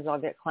 Oftentimes I'll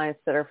get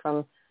clients that are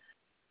from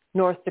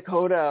North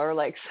Dakota or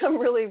like some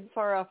really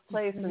far off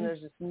place, and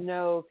there's just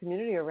no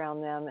community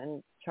around them,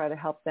 and try to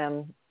help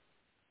them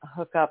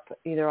hook up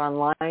either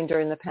online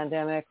during the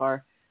pandemic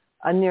or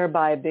a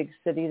nearby big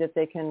city that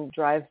they can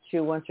drive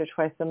to once or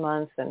twice a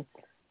month and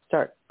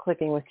start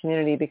clicking with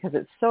community, because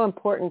it's so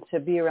important to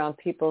be around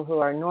people who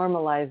are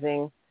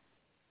normalizing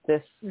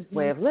this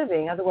way of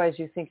living. Otherwise,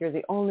 you think you're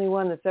the only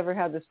one that's ever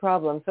had this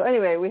problem. So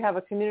anyway, we have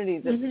a community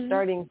that's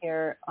starting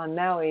here on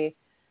Maui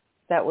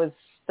that was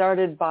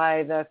started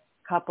by the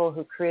couple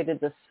who created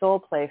the Soul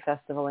Play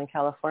Festival in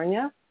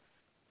California.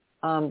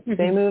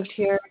 They moved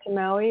here to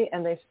Maui,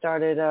 and they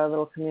started a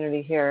little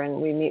community here,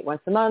 and we meet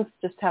once a month,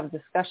 just have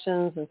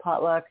discussions and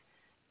potluck.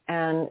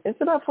 And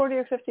it's about 40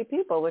 or 50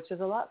 people, which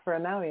is a lot for a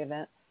Maui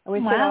event. And we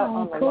sit out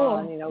on the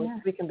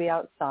lawn, we can be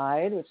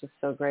outside, which is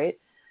so great.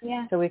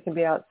 Yeah. So we can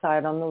be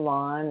outside on the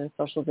lawn and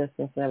social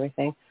distance and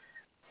everything.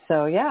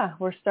 So yeah,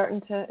 it's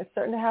starting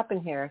to happen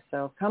here.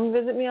 So come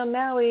visit me on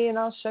Maui and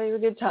I'll show you a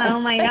good time. Oh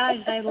my gosh,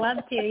 I'd love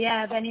to.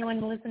 Yeah, if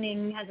anyone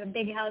listening has a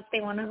big house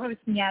they want to host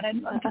me at, I'd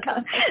love to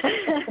come.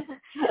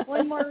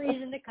 One more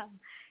reason to come.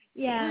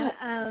 Yeah,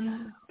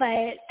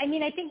 but I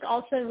mean, I think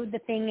also the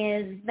thing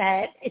is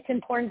that it's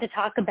important to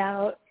talk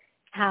about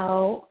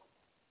how,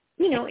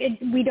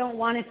 we don't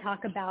want to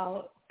talk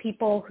about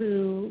people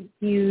who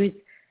use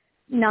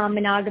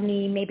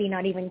non-monogamy, maybe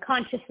not even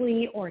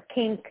consciously, or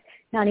kink,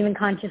 not even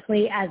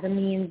consciously, as a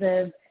means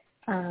of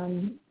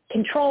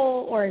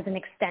control or as an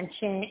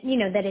extension,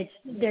 that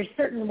there's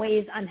certain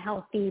ways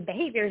unhealthy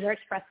behaviors are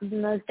expressed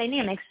in those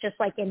dynamics, just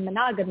like in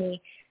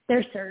monogamy,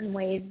 there's certain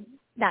ways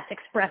that's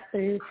expressed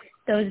through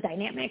those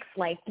dynamics.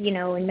 Like, in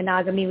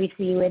monogamy we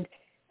see with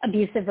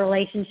abusive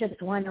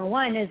relationships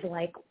 101 is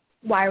like,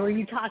 why were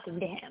you talking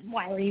to him?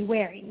 Why were you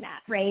wearing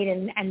that, right?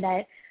 And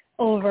that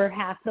over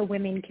half the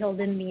women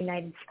killed in the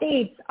United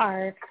States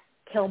are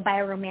killed by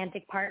a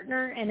romantic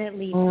partner, and at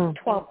least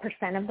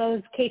 12% of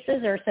those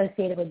cases are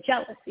associated with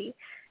jealousy.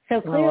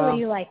 So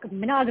clearly,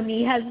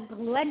 monogamy has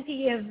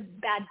plenty of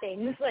bad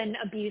things and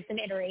abuse and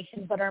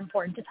iterations that are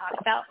important to talk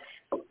about.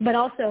 But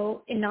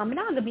also in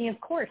non-monogamy,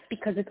 of course,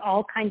 because it's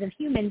all kinds of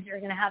humans, you're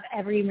going to have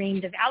every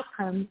range of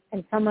outcomes,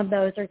 and some of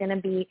those are going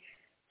to be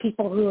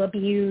people who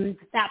abuse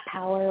that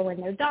power when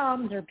they're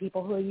doms, or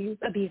people who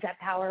abuse that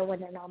power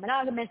when they're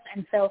non-monogamous.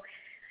 And so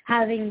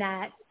having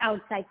that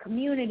outside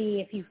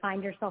community, if you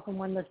find yourself in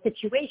one of those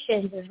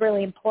situations, is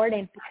really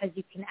important, because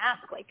you can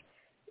ask,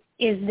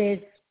 is this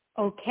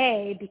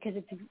okay? Because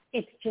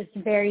it's just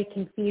very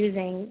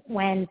confusing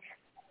when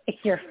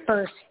it's your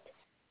first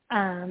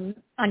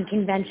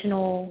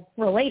unconventional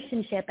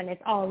relationship and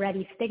it's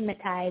already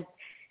stigmatized,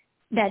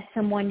 that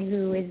someone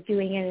who is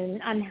doing it in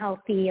an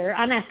unhealthy or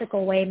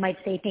unethical way might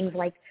say things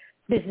like,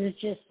 this is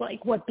just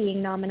like what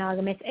being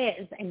non-monogamous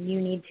is, and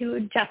you need to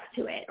adjust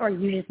to it, or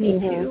you just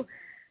need to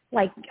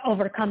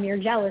overcome your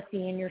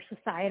jealousy and your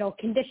societal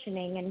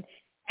conditioning. And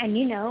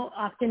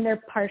often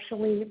they're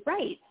partially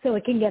right. So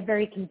it can get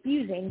very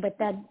confusing, but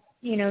that,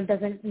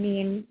 doesn't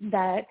mean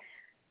that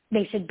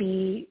they should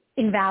be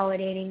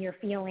invalidating your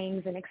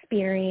feelings and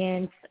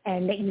experience,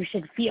 and that you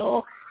should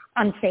feel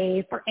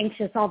unsafe or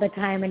anxious all the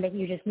time, and that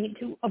you just need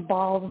to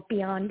evolve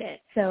beyond it.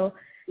 So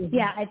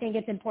I think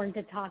it's important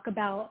to talk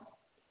about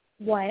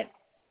what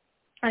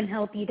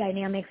unhealthy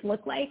dynamics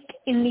look like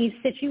in these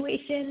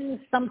situations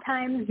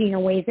sometimes,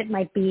 ways it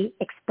might be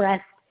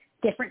expressed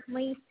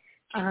differently.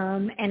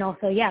 And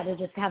also, to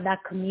just have that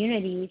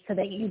community so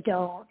that you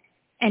don't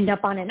end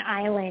up on an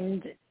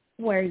island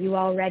where you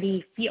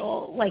already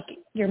feel like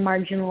you're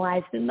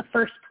marginalized in the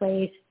first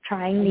place,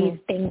 trying these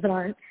things that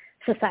aren't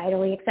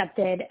societally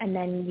accepted, and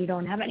then you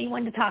don't have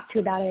anyone to talk to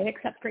about it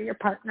except for your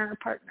partner or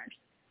partners.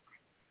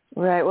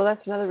 Right. Well,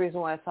 that's another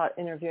reason why I thought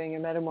interviewing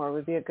your metamor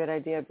would be a good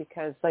idea,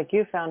 because like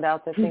you found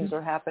out that things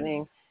were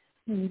happening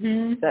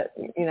that,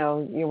 you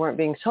know, you weren't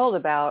being told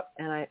about.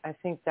 And I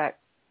think that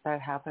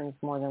happens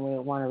more than we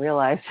want to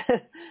realize.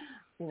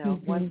 You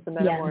know, once the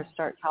metamors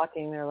start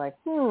talking, they're like,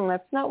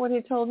 that's not what he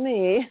told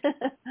me.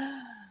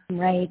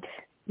 Right.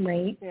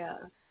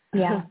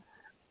 Yeah.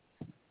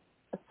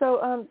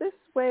 So this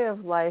way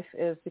of life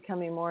is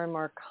becoming more and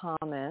more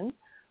common,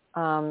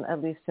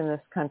 at least in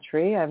this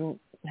country. I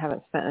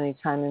haven't spent any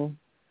time in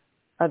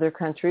other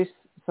countries,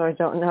 so I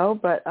don't know.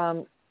 But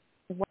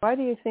why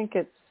do you think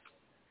it's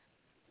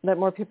that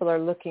more people are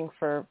looking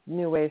for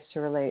new ways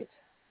to relate?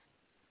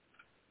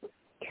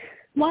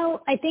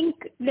 Well, I think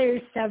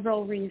there's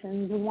several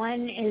reasons.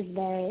 One is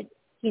that,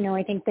 you know,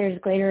 I think there's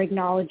greater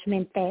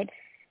acknowledgement that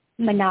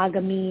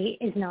monogamy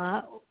is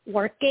not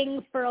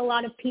working for a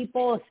lot of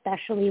people,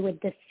 especially with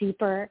the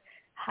super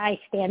high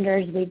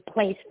standards we've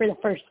placed for the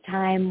first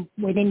time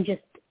within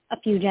just a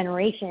few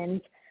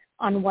generations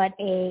on what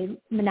a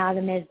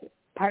monogamous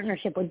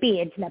partnership would be.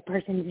 It's that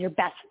person's your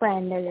best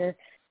friend, they're your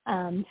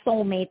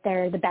soulmate,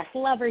 they're the best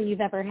lover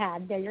you've ever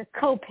had, they're your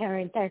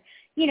co-parent, they're,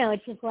 you know,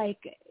 it's just like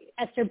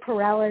Esther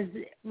Perel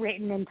has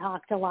written and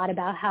talked a lot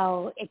about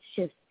how it's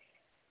just,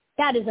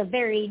 that is a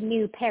very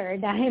new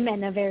paradigm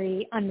and a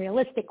very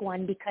unrealistic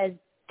one, because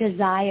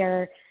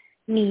desire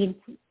needs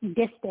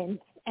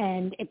distance,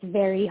 and it's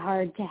very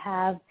hard to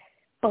have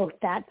both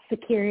that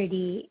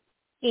security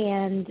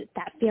and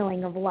that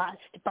feeling of lust.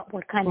 But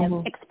we're kind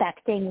of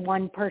expecting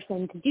one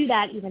person to do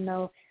that, even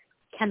though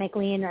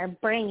chemically in our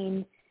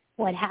brain,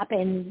 what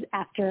happens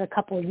after a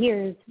couple of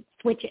years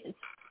switches.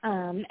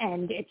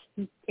 And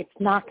it's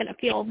not going to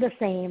feel the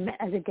same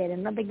as it did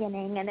in the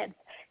beginning, and its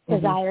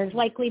desire is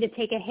likely to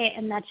take a hit,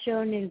 and that's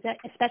shown in,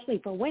 especially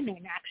for women,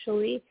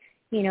 actually,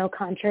 you know,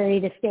 contrary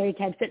to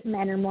stereotypes that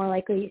men are more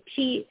likely to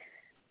cheat.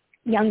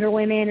 Younger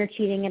women are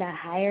cheating at a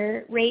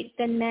higher rate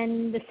than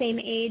men the same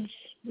age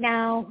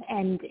now,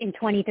 and in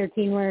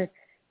 2013 we're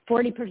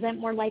 40%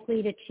 more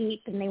likely to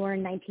cheat than they were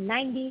in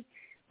 1990,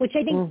 which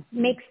I think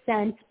makes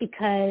sense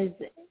because,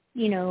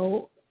 you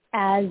know,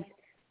 as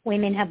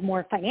women have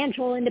more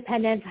financial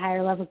independence,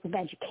 higher levels of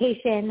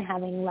education,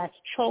 having less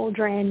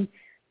children,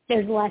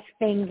 there's less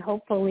things,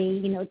 hopefully,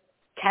 you know,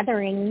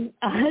 tethering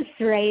us,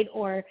 right?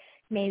 Or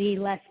maybe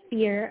less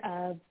fear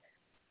of,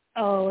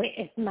 oh,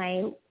 if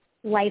my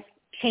life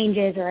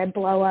changes or I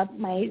blow up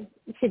my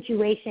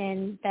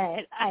situation,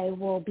 that I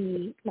will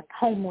be like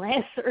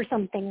homeless or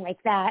something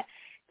like that.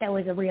 That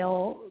was a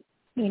real,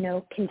 you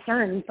know,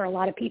 concern for a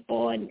lot of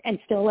people, and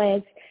still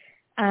is.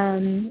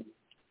 And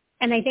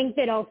I think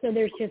that also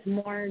there's just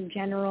more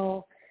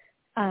general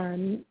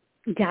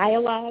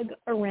dialogue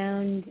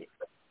around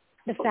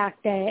the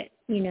fact that,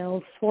 you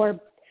know, for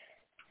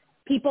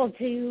people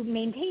to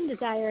maintain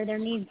desire, there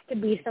needs to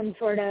be some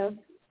sort of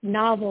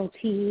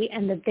novelty,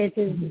 and that this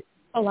is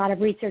a lot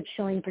of research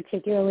showing,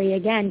 particularly,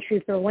 again,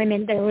 true for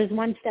women. There was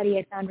one study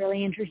I found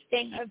really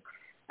interesting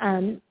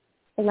of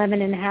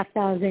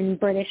 11,500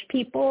 British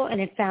people, and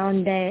it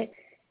found that,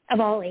 of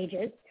all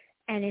ages,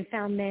 and it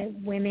found that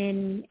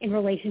women in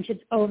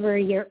relationships over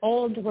a year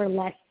old were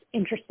less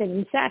interested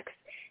in sex,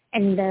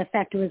 and the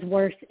effect was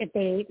worse if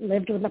they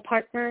lived with a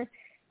partner,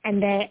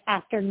 and that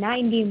after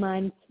 90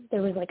 months,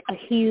 there was like a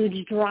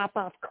huge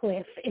drop-off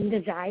cliff in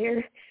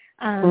desire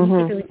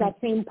if it was that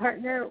same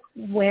partner,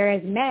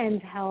 whereas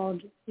men's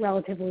held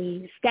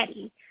relatively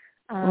steady.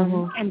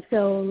 And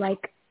so,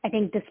 like, I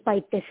think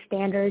despite this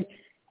standard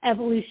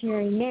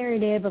evolutionary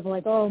narrative of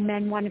like, oh,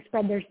 men want to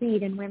spread their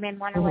seed and women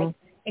want to like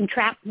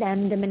entrap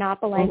them to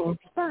monopolize the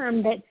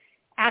sperm, that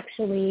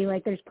actually,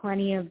 like, there's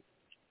plenty of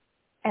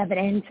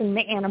evidence in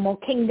the animal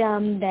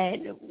kingdom that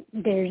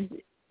there's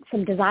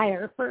some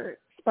desire for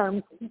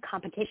sperm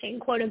competition,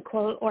 quote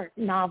unquote, or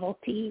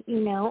novelty,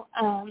 you know.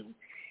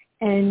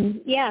 And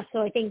yeah,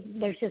 so I think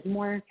there's just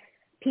more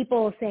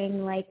people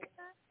saying like,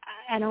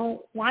 I don't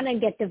want to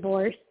get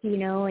divorced, you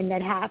know, and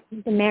that half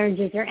the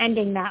marriages are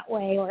ending that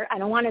way, or I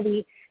don't want to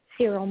be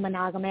serial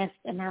monogamous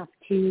and have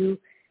to,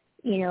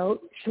 you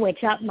know,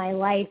 switch up my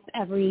life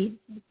every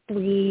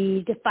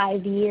 3 to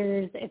 5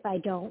 years if I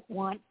don't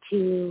want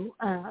to,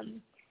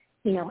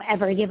 you know,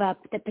 ever give up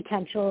the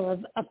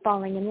potential of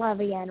falling in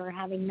love again or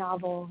having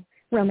novel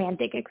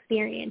romantic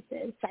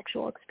experiences,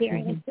 sexual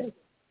experiences.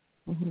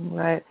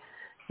 Right.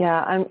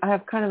 Yeah, I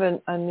have kind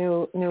of a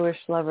newish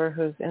lover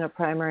who's in a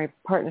primary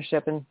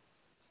partnership, and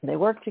they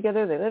work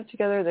together, they live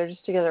together, they're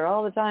just together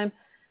all the time.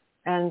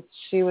 And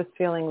she was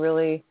feeling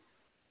really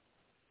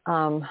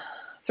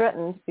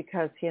threatened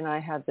because he and I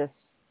had this,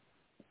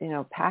 you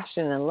know,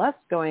 passion and lust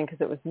going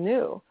because it was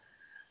new,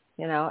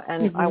 you know,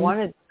 and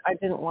I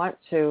didn't want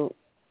to,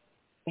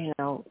 you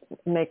know,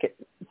 make it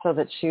so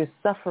that she was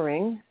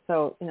suffering.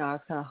 So, you know, I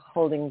was kind of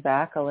holding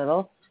back a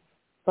little.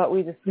 But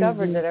we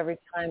discovered that every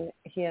time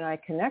he and I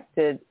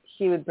connected,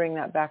 he would bring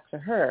that back to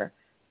her.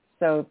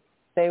 So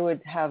they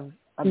would have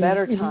a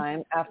better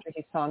time after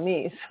he saw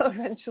me. So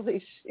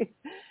eventually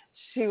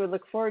she would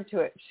look forward to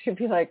it. She'd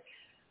be like,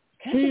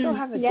 can't you go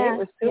have a date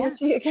with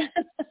Sumati again?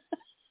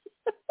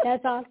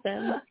 That's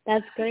awesome.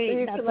 That's great. So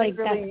you that's could like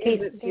really that's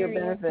use it to your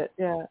benefit.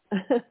 Yeah.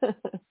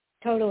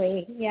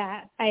 Totally.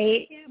 Yeah.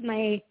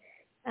 My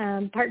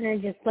partner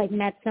just like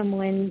met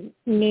someone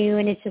new,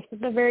 and it's just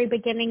at the very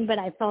beginning, but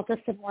I felt a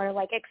similar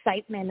like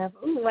excitement of,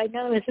 ooh, I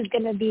know this is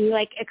going to be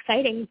like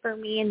exciting for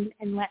me,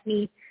 and let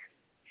me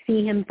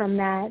see him from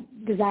that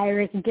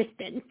desirous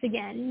distance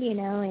again, you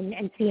know,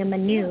 and see him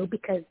anew,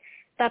 because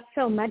that's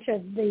so much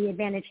of the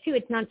advantage too.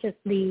 It's not just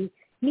the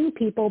new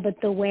people, but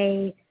the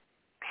way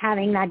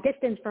having that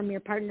distance from your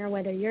partner,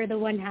 whether you're the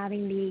one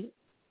having the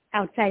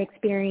outside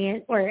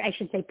experience, or I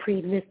should say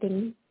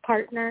pre-existing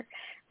partner,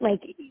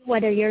 like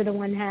whether you're the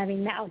one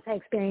having the outside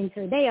experience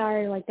or they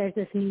are, like there's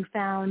this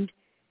newfound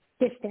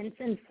distance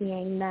in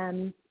seeing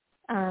them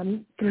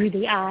through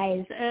the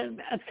eyes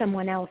of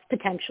someone else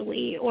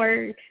potentially,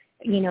 or,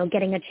 you know,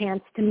 getting a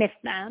chance to miss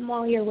them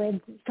while you're with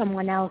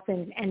someone else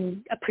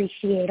and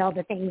appreciate all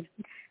the things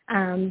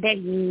that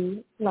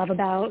you love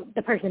about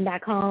the person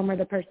back home or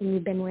the person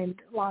you've been with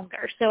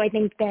longer. So I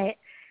think that,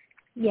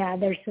 yeah,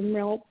 there's some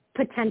real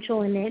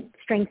potential in it,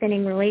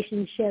 strengthening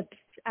relationships.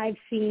 I've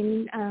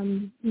seen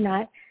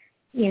not,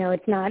 you know,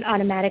 it's not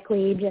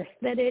automatically just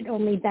that it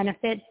only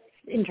benefits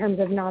in terms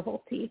of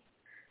novelty.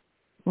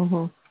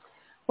 Mm-hmm.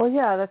 Well,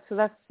 yeah,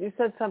 that's you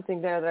said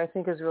something there that I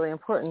think is really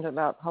important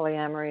about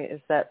polyamory,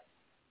 is that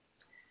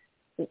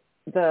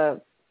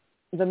the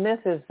myth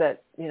is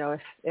that, you know,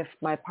 if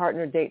my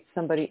partner dates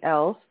somebody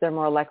else, they're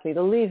more likely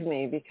to leave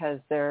me because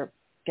they're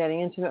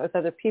getting intimate with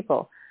other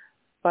people.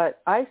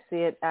 But I see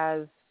it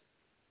as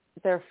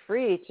they're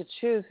free to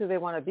choose who they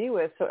want to be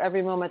with. So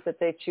every moment that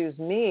they choose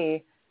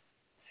me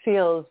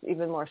feels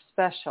even more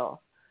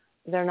special.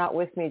 They're not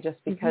with me just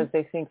because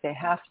they think they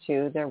have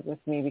to. They're with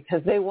me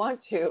because they want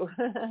to.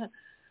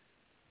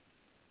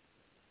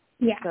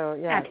 Yeah, so,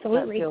 yeah,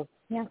 absolutely. So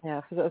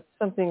it's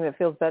something that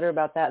feels better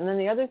about that. And then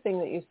the other thing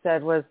that you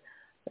said was,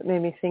 that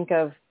made me think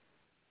of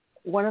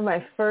one of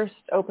my first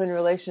open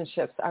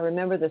relationships. I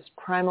remember this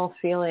primal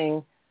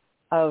feeling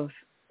of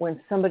when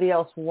somebody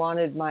else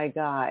wanted my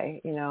guy.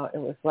 You know, it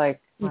was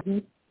like,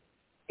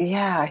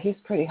 yeah, he's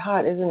pretty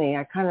hot, isn't he?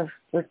 I kind of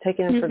was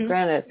taking him for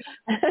granted.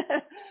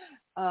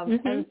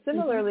 And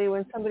similarly,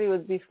 when somebody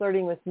would be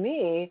flirting with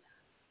me,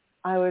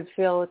 I would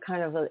feel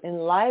kind of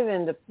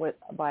enlivened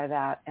by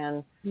that,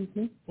 and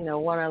you know,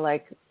 want to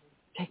like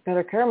take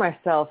better care of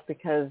myself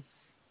because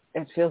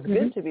it feels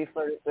good to be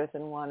flirted with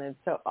and wanted.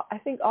 So I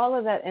think all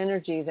of that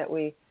energy that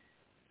we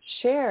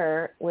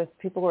share with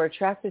people we're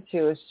attracted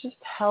to is just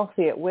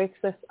healthy. It wakes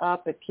us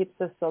up. It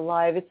keeps us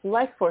alive. It's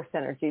life force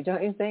energy,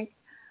 don't you think?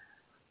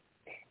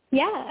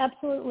 Yeah,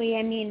 absolutely.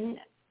 I mean,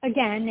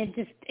 again,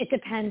 it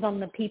depends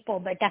on the people,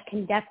 but that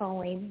can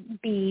definitely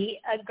be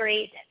a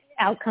great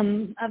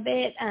outcome of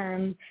it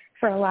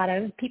for a lot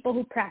of people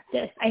who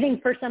practice. I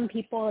think for some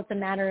people it's a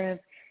matter of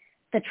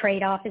the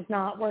trade-off is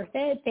not worth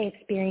it. They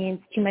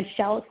experience too much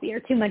jealousy or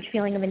too much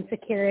feeling of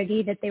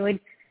insecurity that they would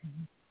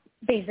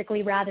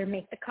basically rather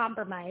make the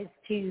compromise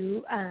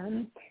to,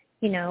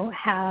 you know,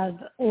 have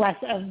less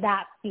of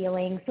that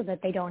feeling so that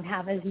they don't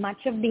have as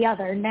much of the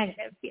other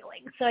negative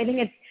feelings. So I think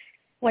it's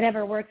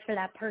whatever works for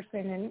that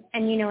person.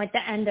 And you know, at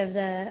the end of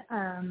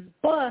the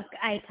book,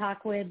 I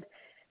talk with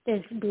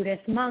this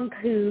Buddhist monk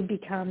who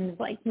becomes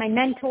like my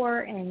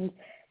mentor, and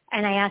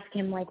I ask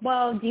him like,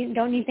 well,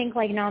 don't you think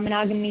like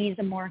non-monogamy is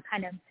a more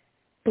kind of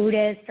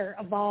Buddhist or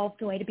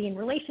evolved way to be in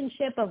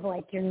relationship, of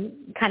like you're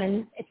kind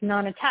of, it's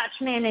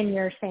non-attachment, and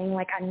you're saying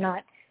like, I'm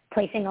not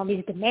placing all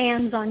these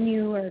demands on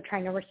you or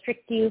trying to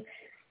restrict you.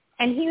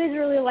 And he was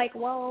really like,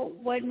 well,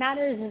 what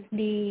matters is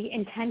the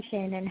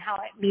intention and how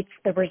it meets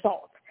the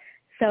result.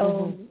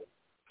 So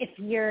if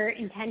your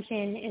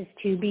intention is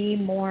to be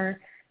more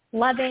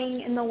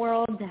loving in the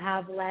world, to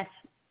have less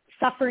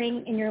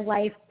suffering in your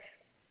life,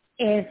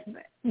 if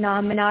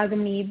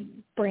non-monogamy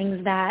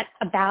brings that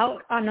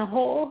about on a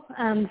whole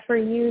for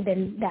you,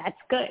 then that's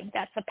good.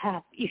 That's a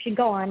path you should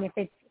go on. If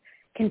it's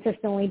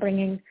consistently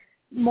bringing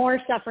more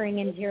suffering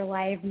into your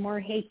life, more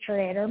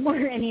hatred, or more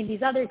any of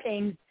these other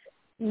things,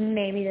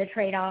 maybe the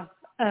trade-off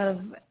of,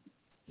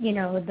 you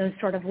know, those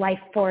sort of life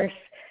force,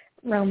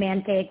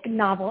 romantic,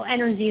 novel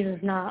energies is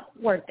not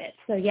worth it.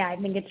 So, yeah, I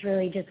think it's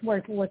really just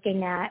worth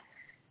looking at,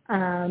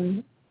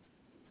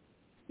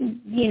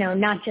 you know,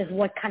 not just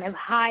what kind of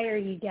high are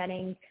you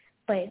getting,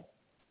 but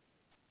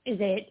is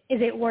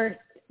it worth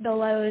the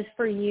lows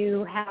for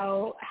you?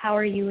 How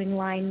are you in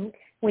line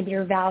with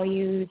your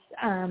values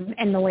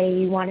and the way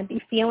you want to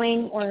be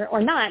feeling,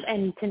 or not,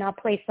 and to not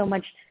place so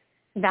much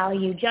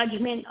value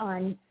judgment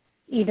on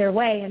either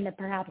way, and that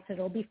perhaps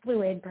it'll be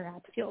fluid.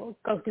 Perhaps you'll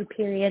go through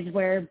periods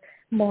where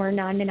more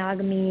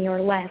non-monogamy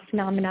or less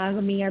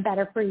non-monogamy are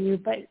better for you,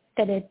 but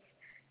that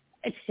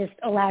it's just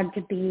allowed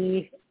to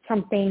be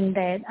something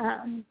that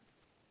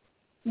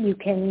you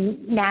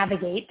can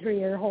navigate through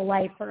your whole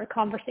life, or a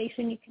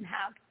conversation you can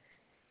have.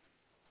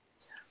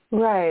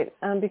 Right,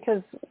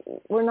 because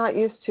we're not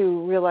used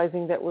to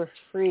realizing that we're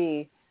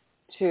free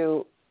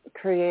to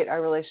create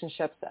our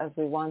relationships as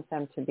we want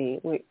them to be.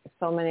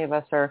 So many of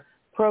us are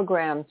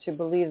programmed to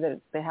believe that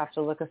they have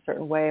to look a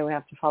certain way and we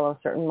have to follow a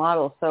certain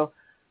model. So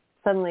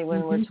suddenly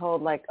when we're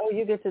told like, oh,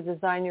 you get to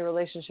design your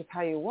relationship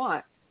how you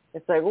want,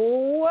 it's like,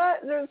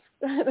 what?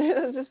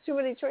 There's just too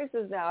many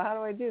choices now. How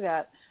do I do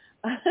that?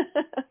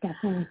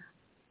 Definitely.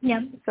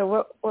 Yeah. So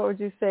what would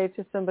you say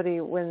to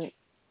somebody when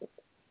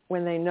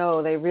they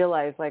know, they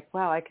realize like,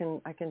 wow, I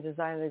can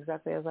design it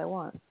exactly as I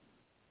want?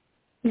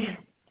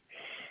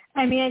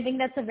 I mean, I think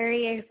that's a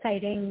very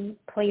exciting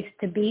place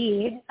to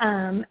be,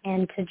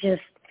 and to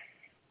just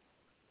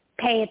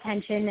pay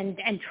attention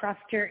and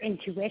trust your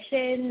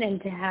intuition,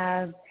 and to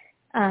have,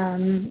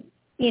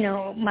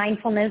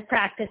 mindfulness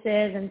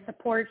practices and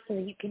support so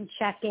that you can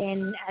check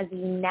in as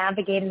you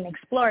navigate and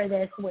explore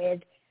this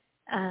with,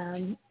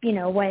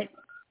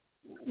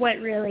 what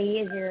really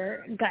is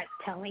your gut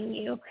telling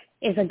you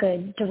is a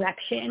good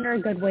direction or a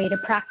good way to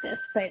practice.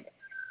 But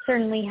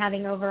certainly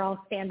having overall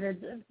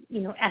standards of,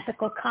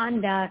 ethical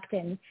conduct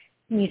and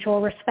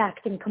mutual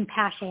respect and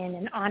compassion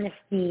and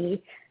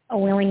honesty, a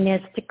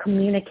willingness to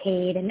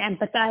communicate and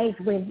empathize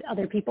with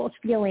other people's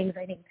feelings,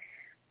 I think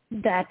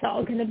that's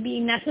all going to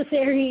be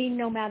necessary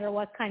no matter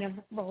what kind of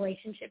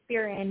relationship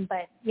you're in.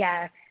 But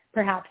yeah,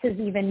 perhaps is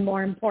even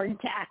more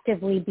important to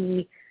actively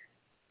be,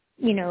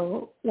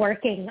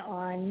 working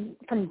on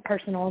from a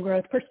personal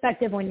growth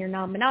perspective when you're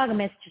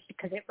non-monogamous, just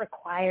because it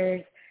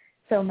requires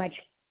so much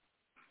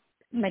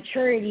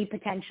maturity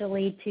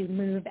potentially to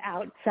move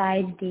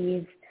outside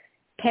these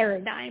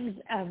paradigms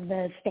of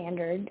the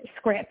standard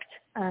script.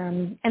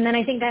 And then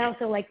I think I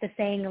also like the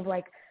saying of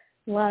like,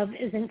 love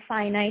isn't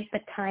finite,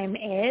 but time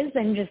is,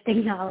 and just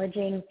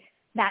acknowledging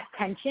that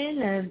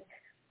tension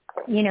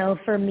of,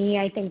 for me,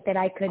 I think that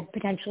I could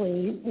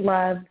potentially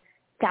love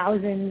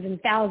thousands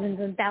and thousands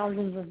and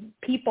thousands of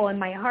people in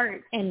my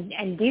heart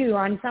and do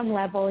on some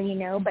level,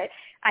 but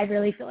I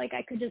really feel like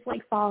I could just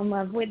like fall in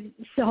love with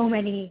so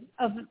many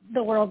of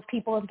the world's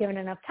people if given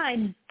enough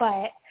time,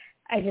 but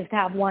I just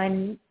have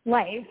one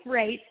life,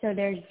 right? So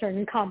there's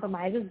certain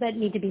compromises that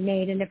need to be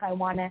made. And if I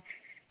want to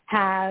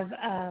have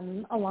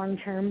a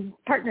long-term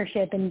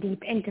partnership and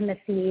deep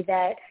intimacy,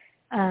 that,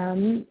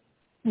 that's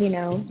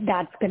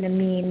going to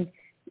mean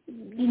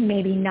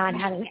maybe not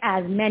having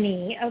as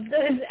many of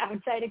those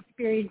outside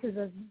experiences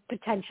as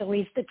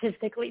potentially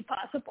statistically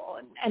possible.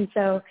 And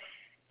so,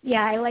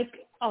 yeah, I like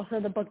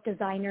also the book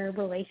Designer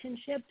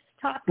Relationships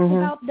talks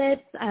about this,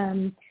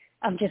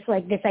 of just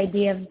like this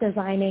idea of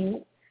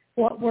designing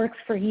what works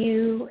for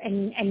you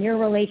and your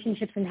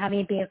relationships, and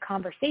having it be a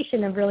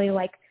conversation of really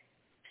like,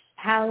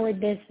 how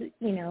would this,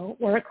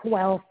 work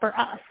well for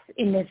us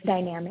in this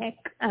dynamic?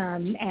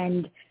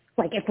 And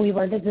like, if we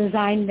were to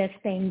design this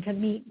thing to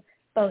meet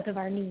both of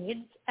our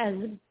needs as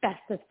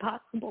best as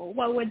possible,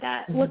 what would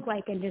that look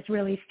like? And just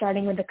really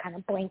starting with a kind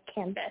of blank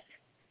canvas.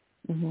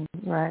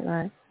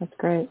 Right. That's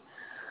great.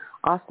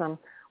 Awesome.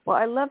 Well,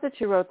 I love that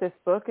you wrote this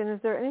book. And is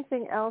there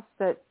anything else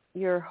that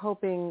you're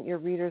hoping your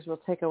readers will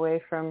take away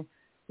from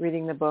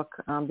reading the book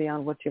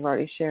beyond what you've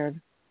already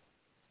shared?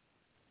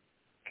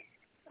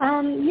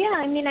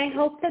 I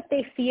hope that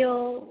they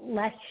feel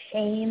less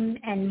shame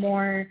and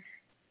more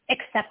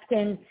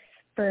acceptance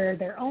for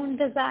their own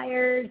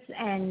desires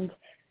and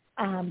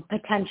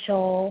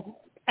potential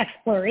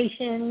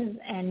explorations,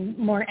 and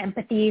more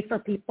empathy for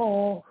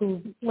people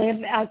who live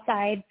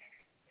outside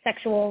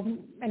sexual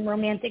and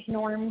romantic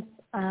norms.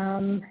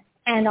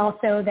 And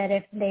also that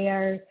if they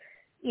are,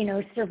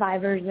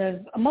 survivors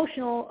of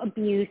emotional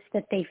abuse,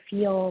 that they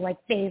feel like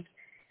they've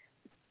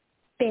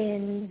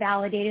been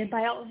validated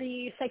by all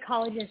the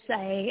psychologists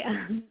I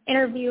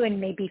interview, and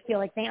maybe feel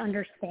like they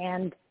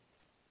understand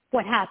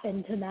what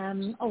happened to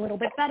them a little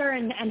bit better,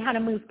 and how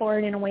to move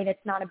forward in a way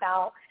that's not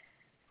about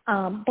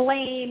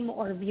blame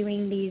or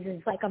viewing these as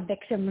like a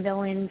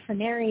victim-villain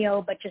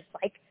scenario, but just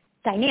like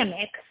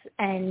dynamics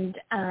and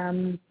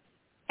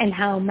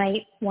how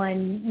might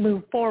one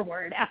move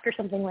forward after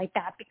something like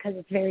that, because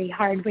it's very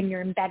hard when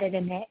you're embedded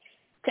in it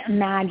to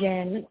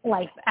imagine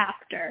life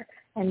after,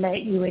 and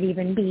that you would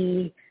even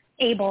be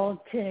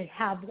able to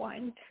have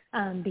one,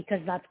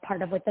 because that's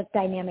part of what the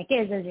dynamic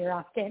is you're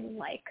often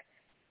like,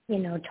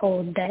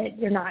 told that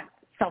you're not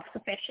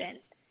self-sufficient,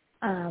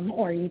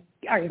 or you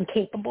are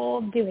incapable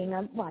of doing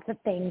lots of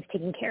things,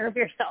 taking care of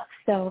yourself.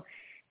 So,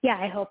 yeah,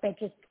 I hope it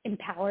just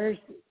empowers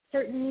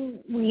certain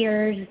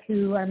readers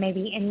who are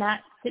maybe in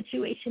that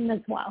situation as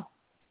well.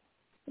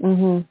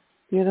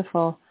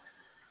 Beautiful.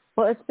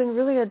 Well, it's been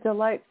really a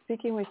delight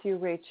speaking with you,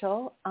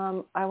 Rachel.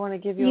 I want to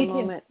give you a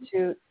moment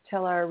to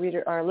tell our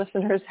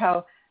listeners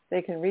how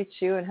they can reach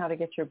you and how to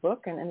get your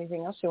book, and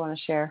anything else you want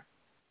to share.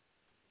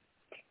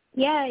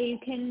 Yeah, you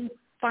can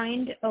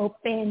find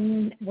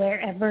Open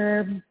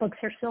wherever books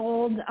are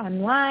sold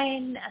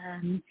online,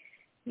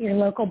 your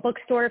local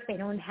bookstore. If they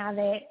don't have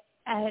it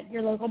at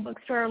your local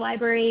bookstore or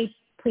library,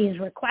 please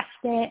request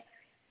it.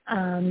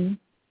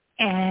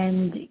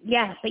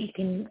 But you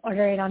can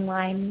order it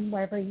online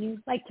wherever you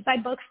like to buy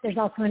books. There's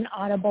also an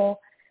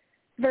Audible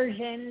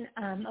version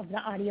of the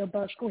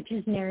audiobook, which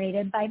is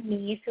narrated by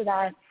me. So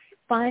that's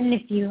fun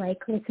if you like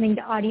listening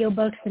to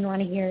audiobooks and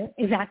want to hear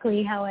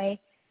exactly how I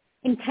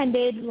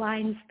intended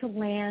lines to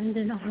land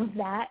and all of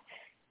that.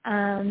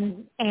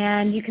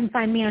 And you can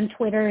find me on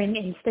Twitter and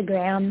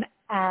Instagram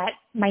at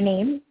my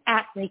name,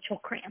 at Rachel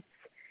Krantz.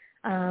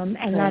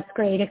 And that's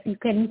great if you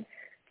can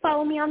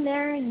follow me on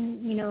there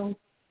and, you know,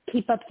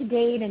 keep up to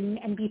date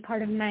and be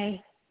part of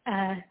my,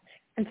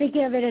 I'm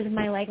thinking of it as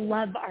my like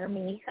love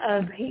army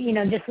of, you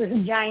know, just this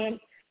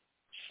giant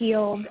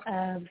shield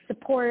of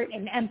support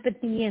and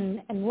empathy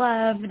and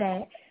love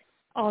that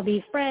all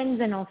these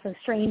friends and also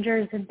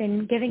strangers have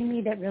been giving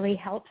me that really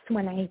helps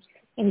when I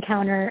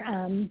encounter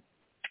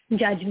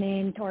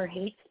judgment or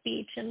hate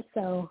speech. And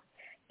so,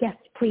 yes,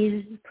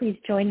 please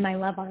join my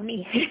love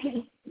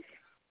army.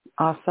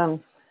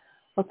 Awesome.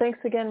 Well, thanks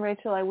again,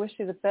 Rachel. I wish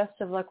you the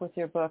best of luck with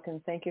your book,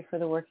 and thank you for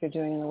the work you're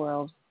doing in the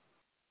world.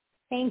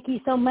 Thank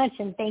you so much,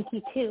 and thank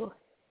you too.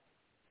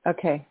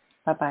 Okay.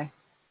 Bye-bye.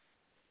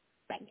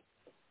 Bye.